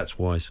 wasn't it, stats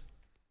wise?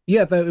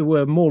 Yeah, there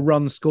were more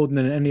runs scored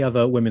than any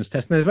other women's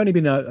test. And there's only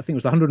been I think it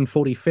was the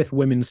 145th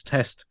women's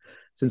test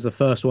since the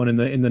first one in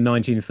the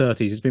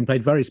 1930s. It's been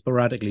played very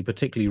sporadically,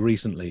 particularly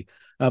recently.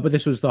 But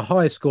this was the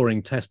highest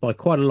scoring test by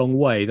quite a long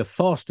way. The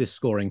fastest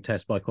scoring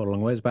test by quite a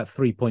long way. It's about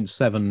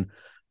 3.7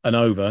 and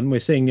over. And we're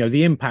seeing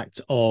the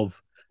impact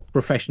of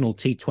professional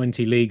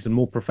T20 leagues and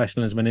more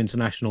professionalism in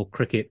international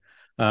cricket.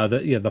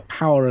 The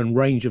power and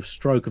range of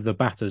stroke of the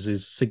batters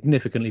is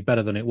significantly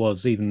better than it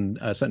was even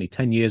certainly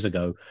 10 years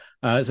ago.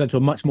 It's led to a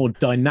much more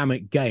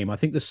dynamic game. I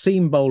think the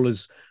seam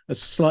bowlers are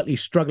slightly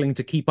struggling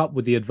to keep up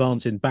with the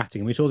advance in batting.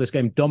 And we saw this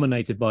game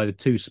dominated by the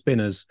 2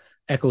 spinners,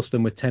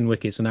 Eccleston with 10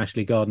 wickets and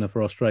Ashley Gardner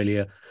for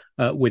Australia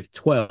with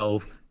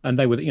 12. And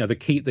they were,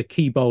 the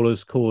key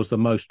bowlers caused the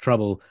most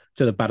trouble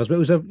to the batters. But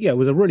it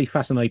was a really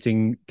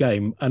fascinating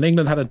game. And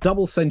England had a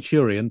double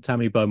centurion,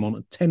 Tammy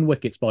Beaumont, 10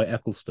 wickets by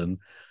Eccleston.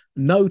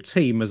 no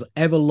team has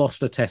ever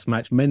lost a test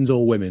match, men's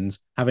or women's,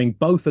 having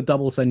both a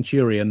double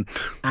centurion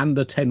and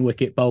a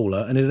 10-wicket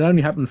bowler. And it had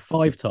only happened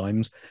 5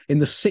 times in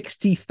the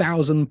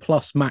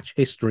 60,000-plus match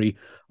history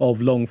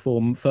of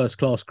long-form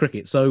first-class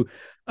cricket. So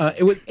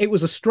it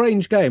was a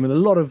strange game and a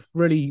lot of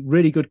really,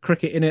 really good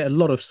cricket in it, a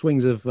lot of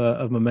swings of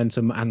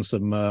momentum and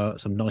some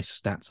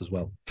nice stats as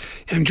well.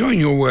 I'm enjoying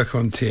your work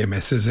on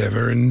TMS as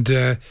ever. And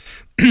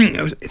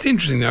it's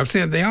interesting, though.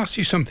 They asked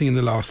you something in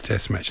the last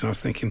test match, and I was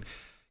thinking,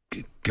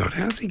 good God,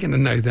 how's he going to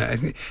know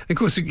that? And of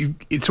course,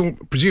 it's all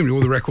presumably all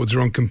the records are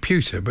on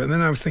computer. But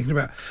then I was thinking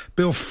about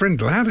Bill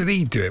Frindle. How did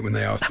he do it when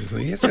they asked him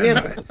something? Yes,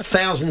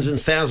 thousands and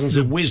thousands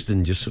of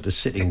wisdom just sort of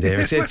sitting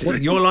there.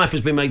 Your life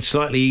has been made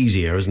slightly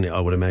easier, hasn't it? I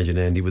would imagine,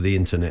 Andy, with the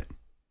internet.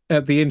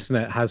 The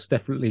internet has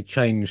definitely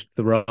changed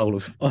the role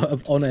of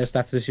on-air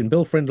statistician.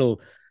 Bill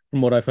Frindle,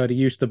 from what I've heard, he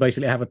used to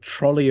basically have a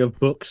trolley of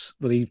books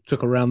that he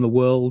took around the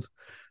world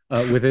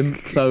with him.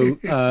 So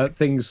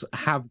things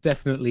have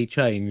definitely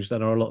changed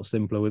and are a lot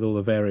simpler with all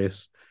the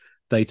various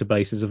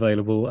databases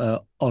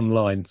available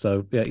online.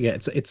 So yeah,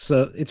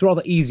 it's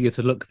rather easier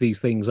to look these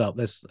things up.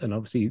 And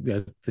obviously,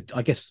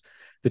 I guess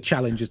the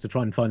challenge is to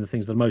try and find the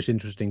things that are most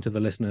interesting to the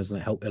listeners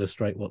and help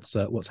illustrate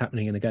what's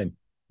happening in the game.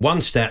 One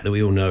stat that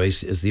we all know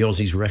is the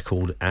Aussies'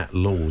 record at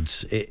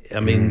Lords.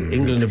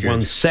 England have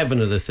won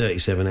 7 of the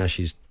 37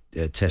 Ashes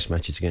test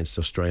matches against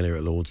Australia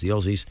at Lords. The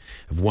Aussies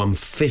have won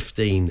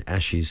 15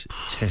 Ashes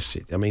tests.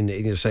 I mean,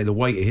 you can say the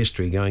weight of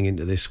history going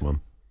into this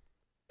one.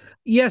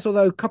 Yes,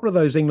 although a couple of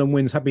those England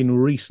wins have been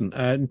recent.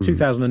 In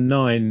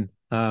 2009,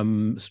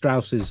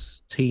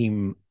 Strauss's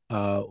team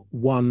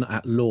won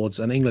at Lords,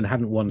 and England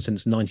hadn't won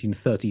since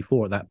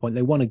 1934 at that point.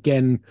 They won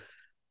again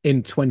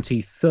in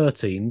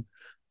 2013.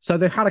 So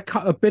they've had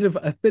a bit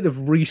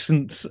of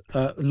recent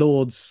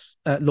Lords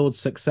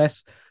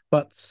success.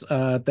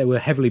 But they were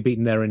heavily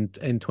beaten there in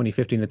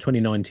 2015. The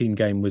 2019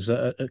 game was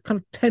a kind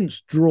of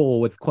tense draw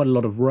with quite a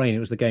lot of rain. It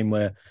was the game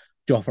where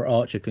Jofra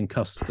Archer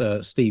concussed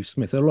Steve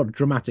Smith. There was a lot of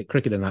dramatic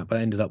cricket in that,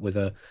 but ended up with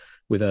a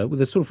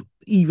sort of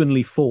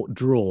evenly fought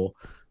draw,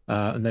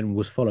 and then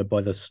was followed by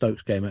the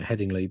Stokes game at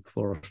Headingley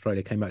before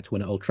Australia came back to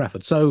win at Old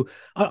Trafford. So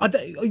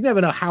you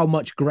never know how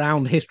much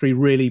ground history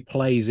really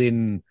plays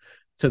in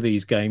to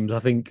these games. I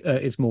think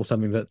it's more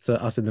something that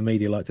us in the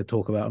media like to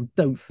talk about. I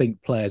don't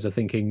think players are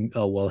thinking,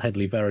 oh, well,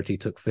 Headley Verity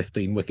took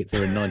 15 wickets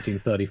here in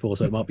 1934,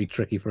 so it might be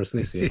tricky for us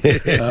this year.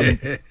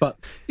 But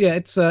yeah,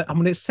 it's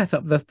set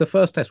up. The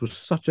first test was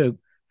such a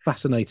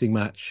fascinating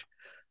match.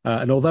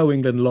 And although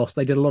England lost,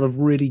 they did a lot of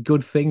really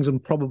good things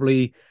and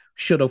probably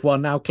should have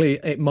won. Now,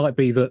 clearly, it might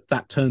be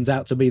that turns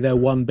out to be their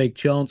one big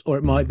chance, or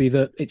it might be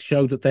that it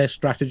showed that their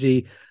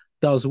strategy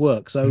does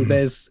work. So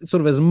there's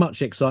sort of as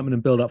much excitement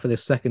and build up for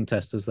this second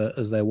test as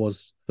there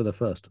was for the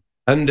first.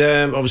 And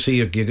obviously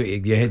you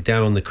got your head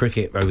down on the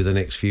cricket over the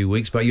next few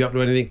weeks, but are you up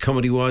to anything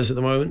comedy wise at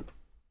the moment?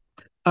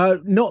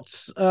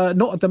 Not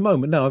at the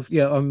moment. No,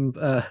 I'm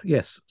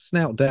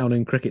snout down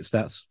in cricket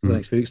stats for the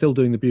next few weeks. Still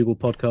doing the Bugle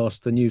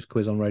podcast, the news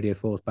quiz on Radio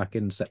 4 back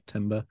in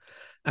September,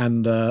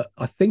 and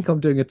I think I'm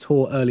doing a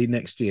tour early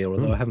next year,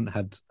 although I haven't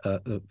had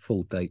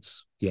full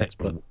dates yet.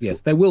 But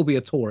yes, there will be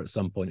a tour at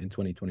some point in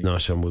 2020.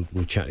 Nice one.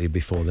 We'll chat to you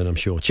before then, I'm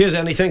sure. Cheers,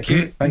 Andy. Thank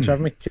you. Thanks for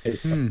having me.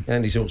 Cheers.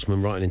 Andy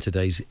Zaltzman writing in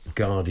today's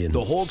Guardian. The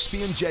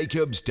Hawksby and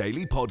Jacobs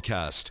Daily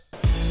Podcast.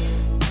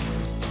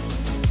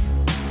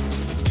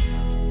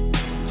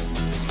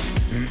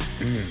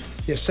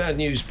 Yeah, sad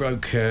news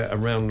broke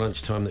around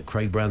lunchtime that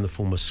Craig Brown, the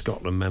former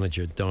Scotland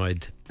manager,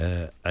 died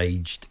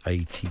aged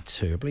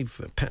 82. I believe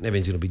Pat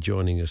Nevin's going to be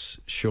joining us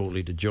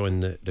shortly to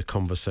join the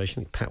conversation.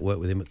 I think Pat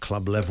worked with him at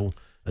club level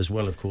as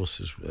well, of course,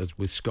 as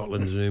with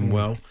Scotland and doing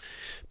well.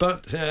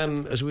 But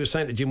as we were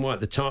saying to Jim White,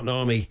 the Tartan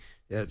Army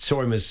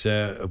saw him as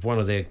one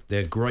of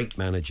their great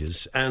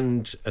managers.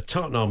 And a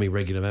Tartan Army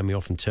regular, man, we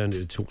often turn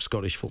to talk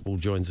Scottish football,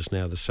 joins us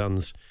now, the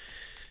Sun's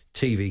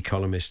TV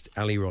columnist,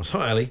 Ali Ross.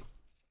 Hi, Ali.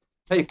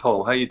 Hey,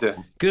 Paul, how you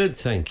doing? Good,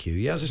 thank you.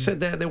 Yeah, as I said,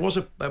 there was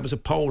a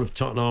poll of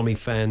Tartan Army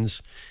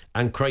fans,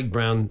 and Craig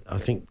Brown, I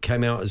think,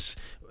 came out as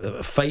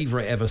a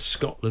favourite ever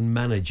Scotland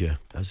manager.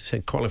 As I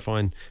said,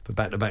 qualifying for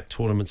back-to-back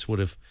tournaments would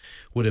have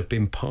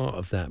been part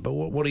of that. But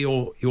what are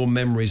your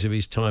memories of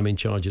his time in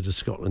charge of the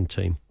Scotland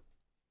team?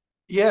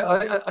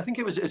 Yeah, I think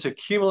it's a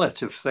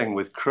cumulative thing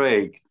with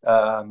Craig.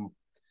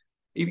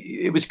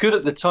 It was good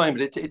at the time,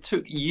 but it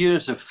took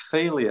years of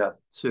failure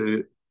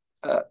to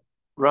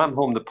ram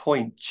home the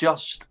point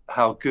just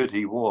how good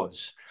he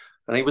was.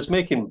 And he was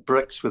making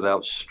bricks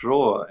without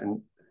straw,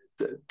 and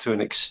to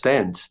an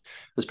extent,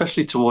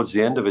 especially towards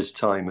the end of his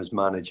time as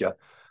manager,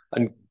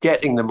 and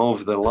getting them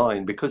over the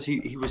line because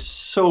he was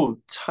so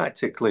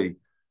tactically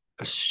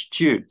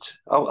astute.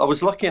 I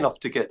was lucky enough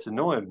to get to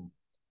know him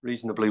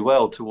reasonably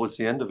well towards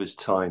the end of his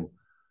time.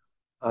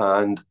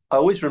 And I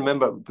always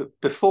remember,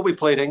 before we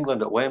played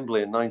England at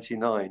Wembley in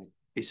 99,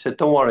 he said,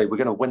 "Don't worry, we're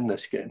going to win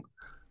this game."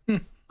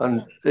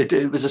 And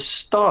it was a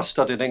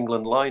star-studded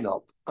England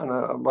lineup. And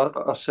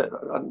I said,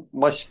 and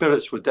my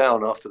spirits were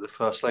down after the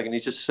first leg. And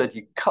he just said,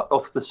 "You cut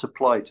off the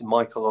supply to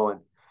Michael Owen.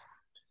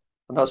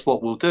 And that's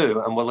what we'll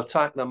do. And we'll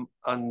attack them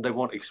and they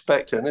won't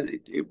expect it." And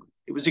it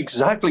it was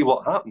exactly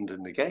what happened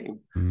in the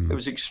game. It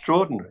was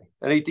extraordinary.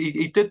 And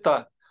he did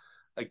that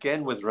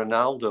again with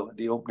Ronaldo at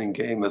the opening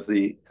game of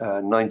the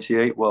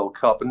 98 World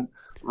Cup. And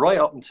right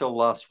up until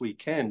last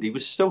weekend, he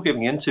was still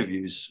giving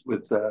interviews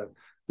with the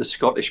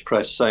Scottish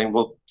press saying,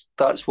 well,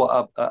 that's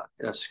what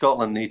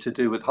Scotland need to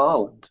do with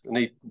Haaland. And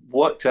he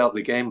worked out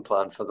the game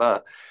plan for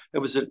that. It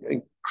was an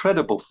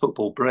incredible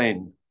football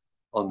brain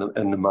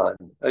in the man.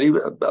 And he,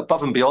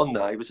 above and beyond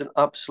that, he was an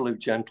absolute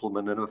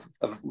gentleman and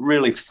a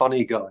really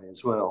funny guy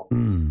as well.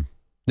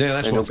 Yeah,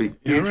 that's what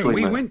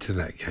we went to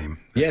that game.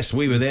 Yes,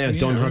 we were there.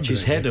 Don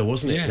Hutch's header,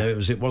 wasn't it?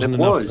 Yeah. It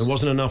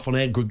wasn't enough on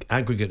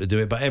aggregate to do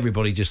it, but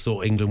everybody just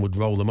thought England would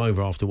roll them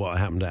over after what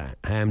happened at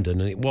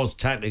Hampden, and it was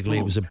tactically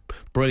it was a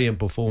brilliant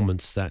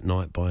performance that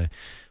night by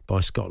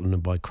Scotland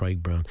and by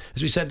Craig Brown.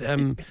 As we said,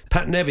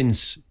 Pat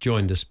Nevins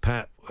joined us.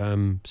 Pat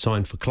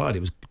signed for Clyde.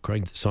 It was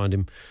Craig that signed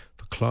him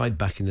for Clyde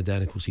back in the day,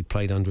 and of course he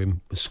played under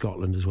him with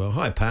Scotland as well.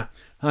 Hi, Pat.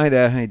 Hi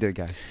there, how you doing,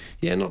 guys?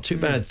 Yeah, not too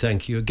bad,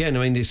 thank you. Again, I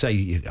mean, they say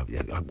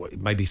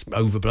maybe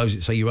overblows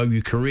it, say you owe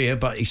your career,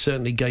 but he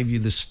certainly gave you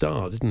the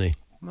start, didn't he?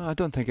 Well, I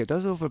don't think it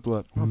does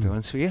overblow it, I'll be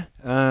honest with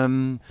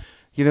you.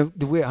 You know,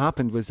 the way it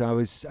happened was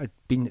I'd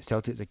been at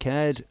Celtic as a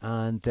kid,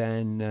 and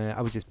then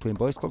I was just playing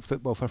boys club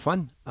football for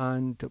fun,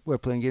 and we're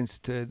playing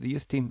against the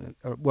youth team,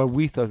 where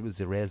we thought it was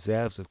the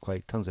reserves of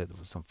Clyde. Turns out there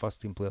were some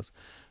first team players.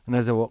 And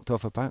as I walked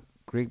off a pack,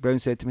 Craig Brown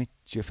said to me,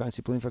 do you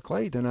fancy playing for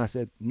Clyde? And I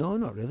said, no,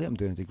 not really, I'm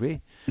doing a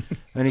degree.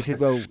 And he said,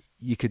 well,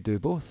 you could do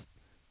both.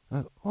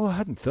 I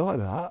hadn't thought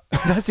of that.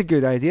 That's a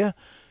good idea.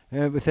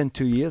 Within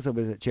 2 years, I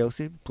was at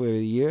Chelsea, Player of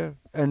the Year,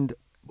 and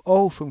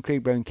all from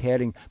Craig Brown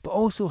caring, but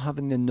also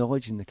having the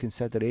knowledge and the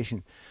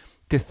consideration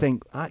to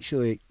think,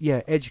 actually,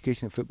 yeah,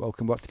 education and football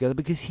can work together,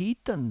 because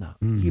he'd done that.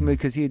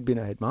 Because he had been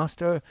a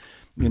headmaster,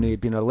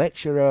 he'd been a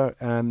lecturer,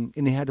 and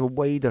he had a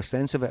wider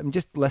sense of it. I'm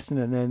just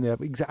listening in there.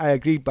 I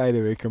agree, by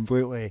the way,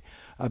 completely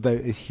about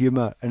his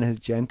humour and his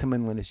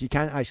gentlemanliness. You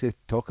can't actually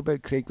talk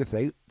about Craig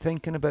without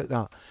thinking about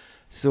that.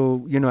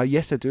 So,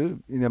 yes, I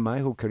do, my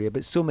whole career,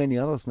 but so many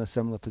others in a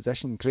similar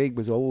position. Craig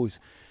was always,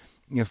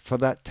 for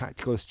that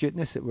tactical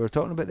astuteness that we were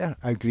talking about there.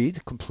 I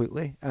agreed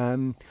completely.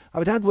 I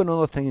would add one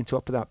other thing on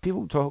top of that.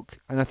 People talk,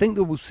 and I think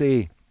they will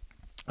say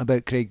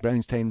about Craig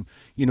Brown's time,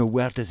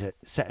 where does it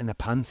sit in the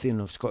pantheon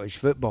of Scottish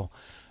football?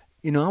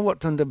 I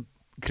worked under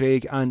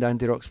Craig and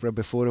Andy Roxburgh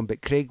before him,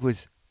 but Craig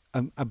was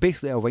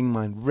basically a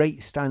wingman,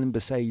 right, standing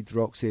beside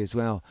Roxy as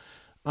well.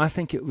 I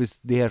think it was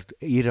their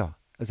era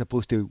as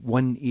opposed to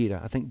one era.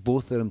 I think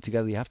both of them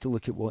together, you have to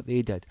look at what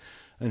they did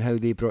and how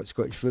they brought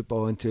Scottish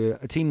football into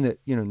a team that,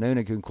 now and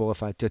again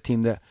qualified, to a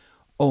team that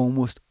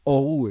almost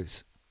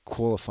always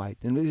qualified.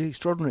 And it was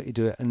extraordinary to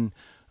do it. And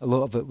a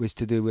lot of it was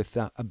to do with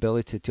that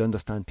ability to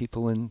understand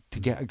people and to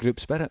get a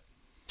group spirit.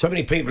 So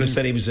many people have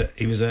said he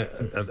was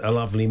a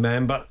lovely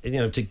man, but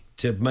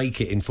to make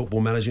it in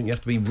football management, you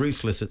have to be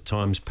ruthless at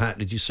times. Pat,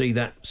 did you see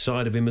that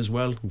side of him as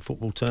well in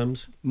football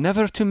terms?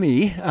 Never to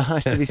me, it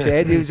has to be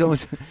said. He was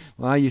almost.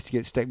 Well, I used to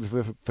get stick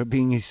for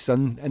being his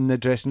son in the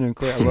dressing room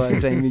quite a lot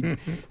of time.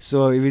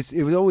 So he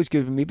was always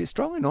good with me, but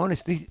strong and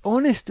honest.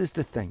 Honest is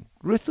the thing.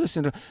 Ruthless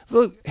and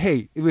look,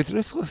 hey, he was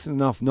ruthless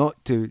enough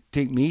not to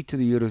take me to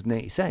the Euros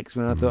 '96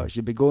 when I thought I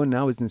should be going.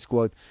 I was in the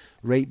squad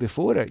right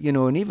before it,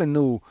 and even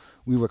though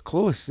we were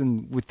close,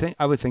 and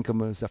I would think of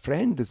him as a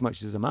friend as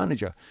much as a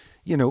manager.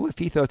 If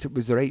he thought it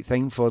was the right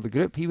thing for the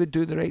group, he would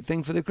do the right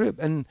thing for the group.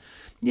 And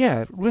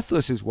yeah,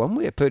 ruthless is one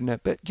way of putting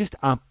it, but just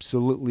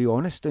absolutely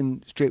honest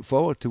and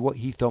straightforward to what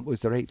he thought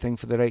was the right thing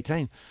for the right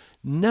time.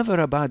 Never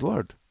a bad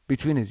word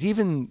between us.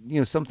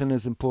 Even, something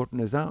as important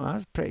as that. I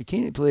was pretty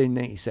keen to play in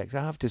 '96,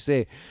 I have to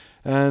say.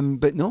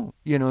 But no,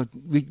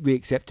 we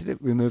accepted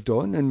it, we moved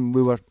on, and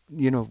we were,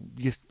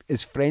 just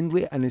as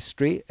friendly and as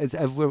straight as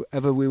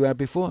ever we were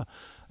before.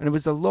 And there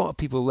was a lot of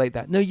people like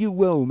that. Now, you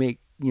will make,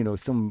 you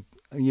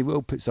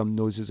will put some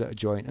noses at a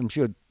joint. I'm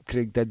sure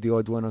Craig did the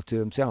odd one or two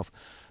himself.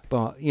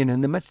 But, in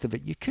the midst of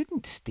it, you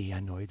couldn't stay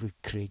annoyed with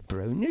Craig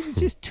Brown. It was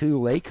just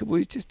too likeable. It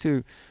was just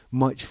too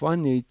much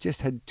fun. He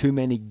just had too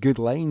many good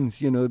lines,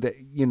 that,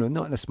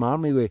 not in a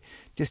smarmy way,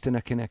 just in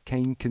a kind of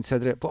kind,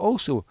 considerate, but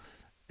also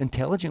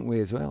intelligent way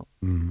as well.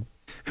 And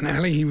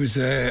Ali, he was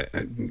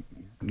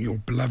your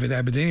beloved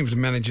Aberdeen. He was a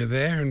manager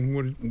there.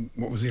 And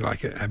what was he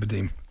like at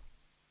Aberdeen?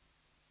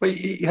 Well,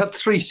 he had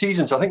 3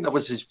 seasons. I think that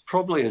was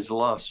probably his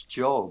last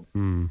job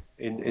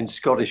in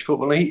Scottish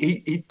football.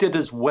 He did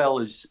as well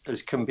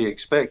as can be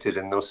expected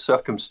in those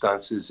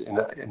circumstances in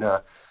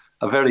a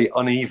very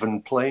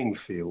uneven playing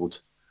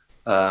field.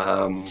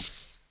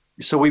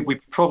 So we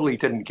probably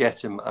didn't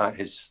get him at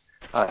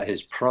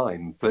his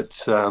prime,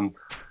 but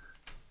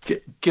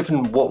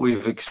given what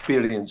we've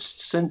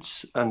experienced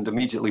since and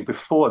immediately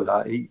before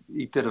that,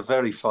 he did a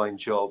very fine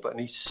job, and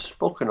he's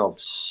spoken of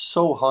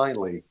so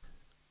highly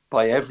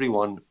by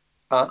everyone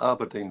at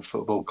Aberdeen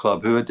Football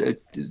Club, who had a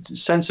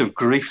sense of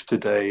grief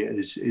today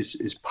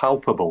is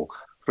palpable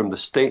from the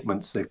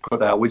statements they've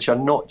put out, which are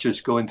not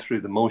just going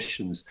through the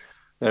motions.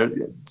 They're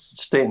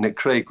stating that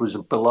Craig was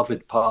a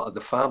beloved part of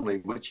the family,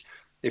 which,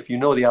 if you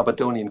know the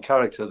Aberdonian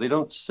character, they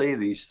don't say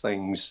these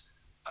things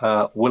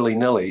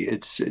willy-nilly.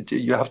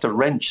 You have to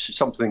wrench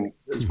something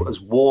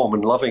as warm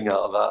and loving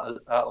out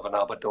of an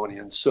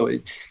Aberdonian. So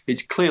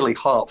it's clearly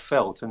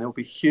heartfelt, and it'll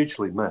be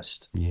hugely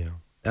missed. Yeah.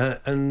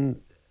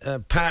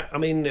 Pat, I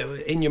mean,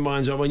 in your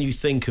mind's eye, when you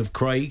think of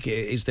Craig,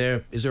 is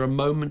there a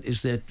moment?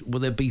 Will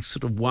there be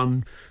sort of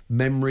one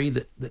memory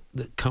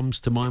that comes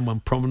to mind,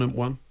 one prominent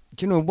one?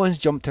 Do you know, one's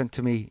jumped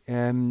into me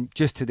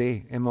just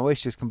today, and my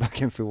wife's just come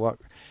back in for work,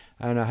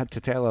 and I had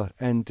to tell her.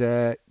 And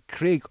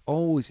Craig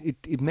always,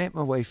 he'd met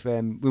my wife,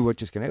 we were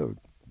just going out,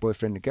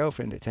 boyfriend and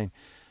girlfriend at the time,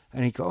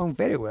 and he got on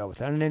very well with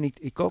her, and then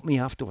he got me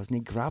afterwards, and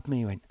he grabbed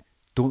me and went,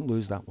 "Don't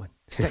lose that one.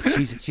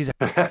 She's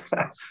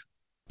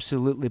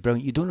absolutely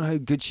brilliant. You don't know how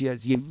good she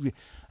is."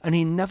 And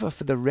he never,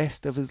 for the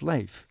rest of his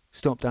life,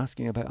 stopped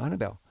asking about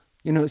Annabelle.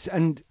 You know,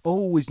 and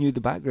always knew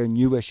the background,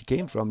 knew where she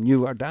came from,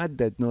 knew her dad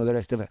did, know the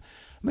rest of it.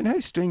 I mean, how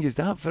strange is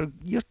that?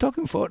 You're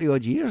talking 40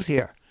 odd years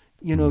here,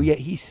 you know, yet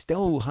he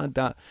still had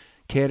that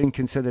care and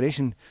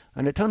consideration.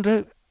 And it turned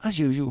out, as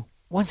usual,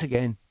 once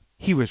again,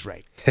 he was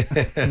right.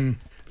 And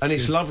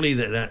it's lovely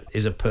that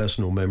is a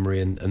personal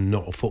memory and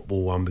not a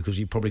football one, because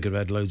you probably could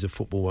have had loads of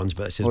football ones,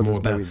 but it says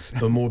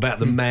more about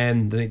the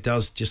man than it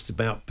does just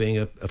about being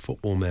a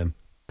football man.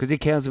 Because he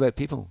cares about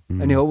people,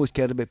 and he always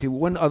cared about people.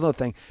 One other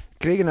thing,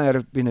 Craig and I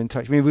have been in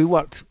touch. I mean, we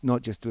worked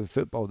not just with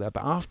football there,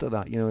 but after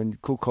that, you know,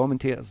 and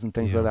co-commentators and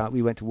things like that.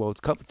 We went to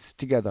World Cups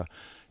together.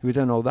 We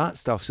done all that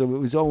stuff. So it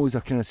was always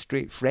a kind of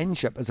straight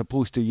friendship, as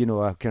opposed to, you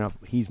know, a kind of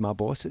he's my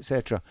boss,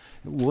 etc.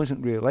 It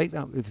wasn't really like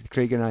that with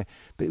Craig and I,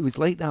 but it was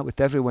like that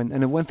with everyone.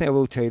 And the one thing I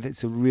will tell you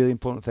that's a really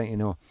important thing to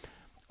know,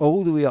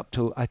 all the way up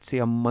to, I'd say,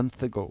 a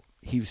month ago,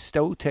 he was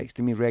still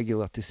texting me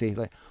regular to say,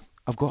 like,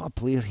 "I've got a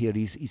player here.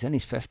 He's in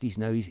his 50s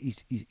now.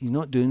 He's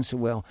not doing so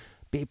well,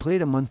 but he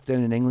played a month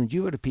down in England.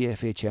 You were the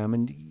PFA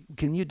chairman.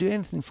 Can you do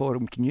anything for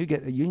him? Can you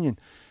get a union?"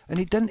 And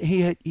he didn't.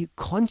 He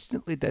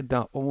constantly did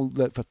that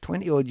for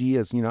 20 odd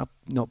years. You know,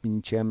 I've not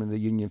been chairman of the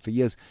union for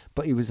years,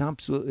 but he was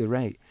absolutely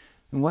right.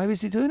 And why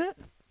was he doing it?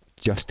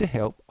 Just to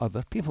help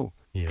other people,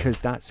 because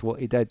that's what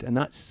he did. And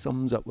that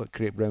sums up what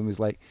Craig Brown was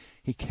like.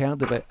 He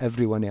cared about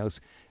everyone else,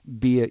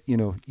 be it, you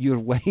know, your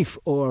wife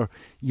or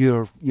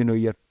your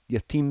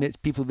teammates,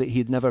 people that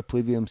he'd never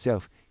played with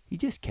himself. He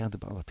just cared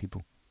about other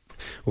people.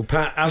 Well,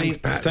 Pat, Ali,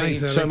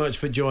 thank you so much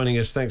for joining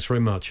us. Thanks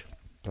very much.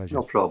 Pleasure.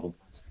 No problem.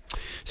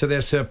 So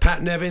there's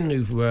Pat Nevin,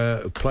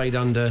 who played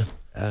under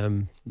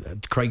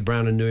Craig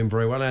Brown and knew him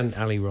very well, and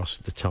Ali Ross,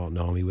 the Tartan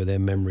Army, with their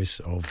memories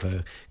of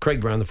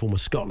Craig Brown, the former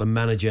Scotland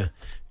manager,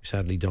 who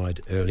sadly died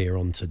earlier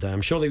on today.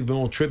 I'm sure there'll be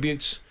more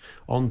tributes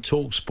on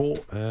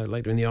TalkSport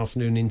later in the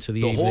afternoon into the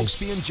evening. The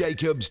Hawksbee and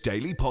Jacobs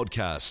Daily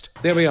Podcast.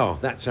 There we are.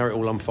 That's how it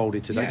all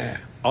unfolded today. Yeah.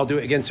 I'll do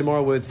it again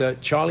tomorrow with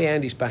Charlie.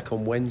 Andy's back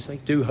on Wednesday.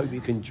 Do hope you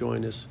can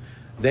join us.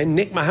 Then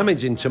Nick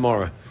Mohammed's in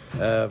tomorrow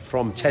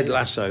from Ted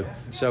Lasso.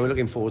 So we're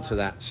looking forward to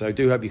that. So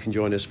do hope you can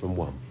join us from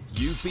 1.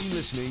 You've been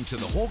listening to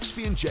the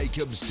Hawksbee and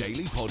Jacobs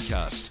Daily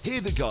Podcast.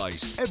 Hear the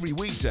guys every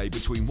weekday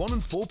between 1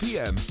 and 4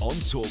 p.m. on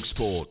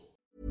TalkSport.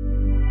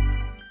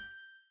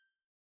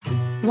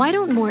 Why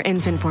don't more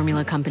infant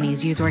formula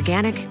companies use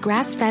organic,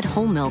 grass-fed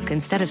whole milk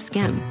instead of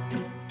skim?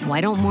 Why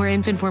don't more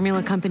infant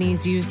formula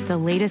companies use the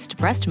latest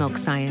breast milk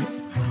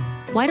science?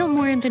 Why don't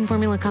more infant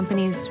formula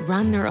companies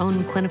run their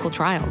own clinical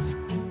trials?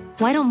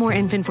 Why don't more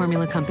infant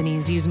formula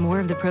companies use more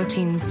of the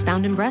proteins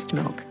found in breast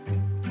milk?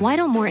 Why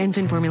don't more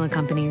infant formula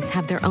companies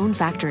have their own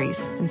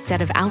factories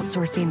instead of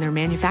outsourcing their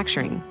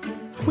manufacturing?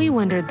 We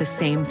wondered the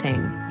same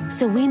thing.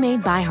 So we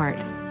made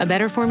ByHeart, a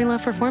better formula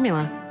for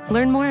formula.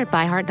 Learn more at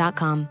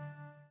byheart.com.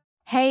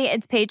 Hey,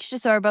 it's Paige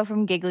DeSorbo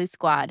from Giggly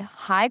Squad.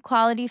 High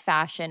quality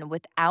fashion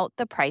without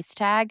the price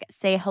tag.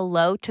 Say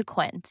hello to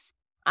Quince.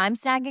 I'm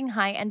snagging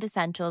high-end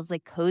essentials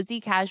like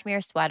cozy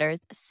cashmere sweaters,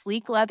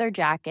 sleek leather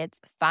jackets,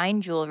 fine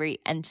jewelry,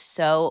 and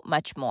so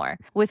much more.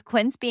 With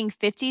Quince being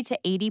 50 to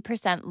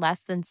 80%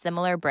 less than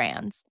similar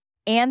brands.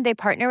 And they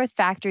partner with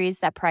factories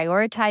that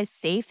prioritize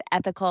safe,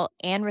 ethical,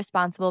 and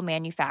responsible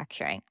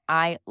manufacturing.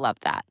 I love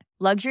that.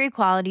 Luxury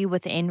quality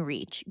within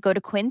reach. Go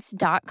to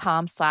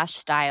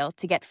quince.com/style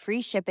to get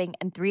free shipping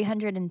and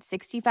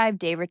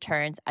 365-day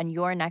returns on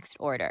your next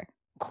order.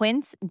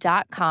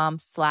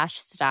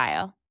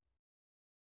 Quince.com/style.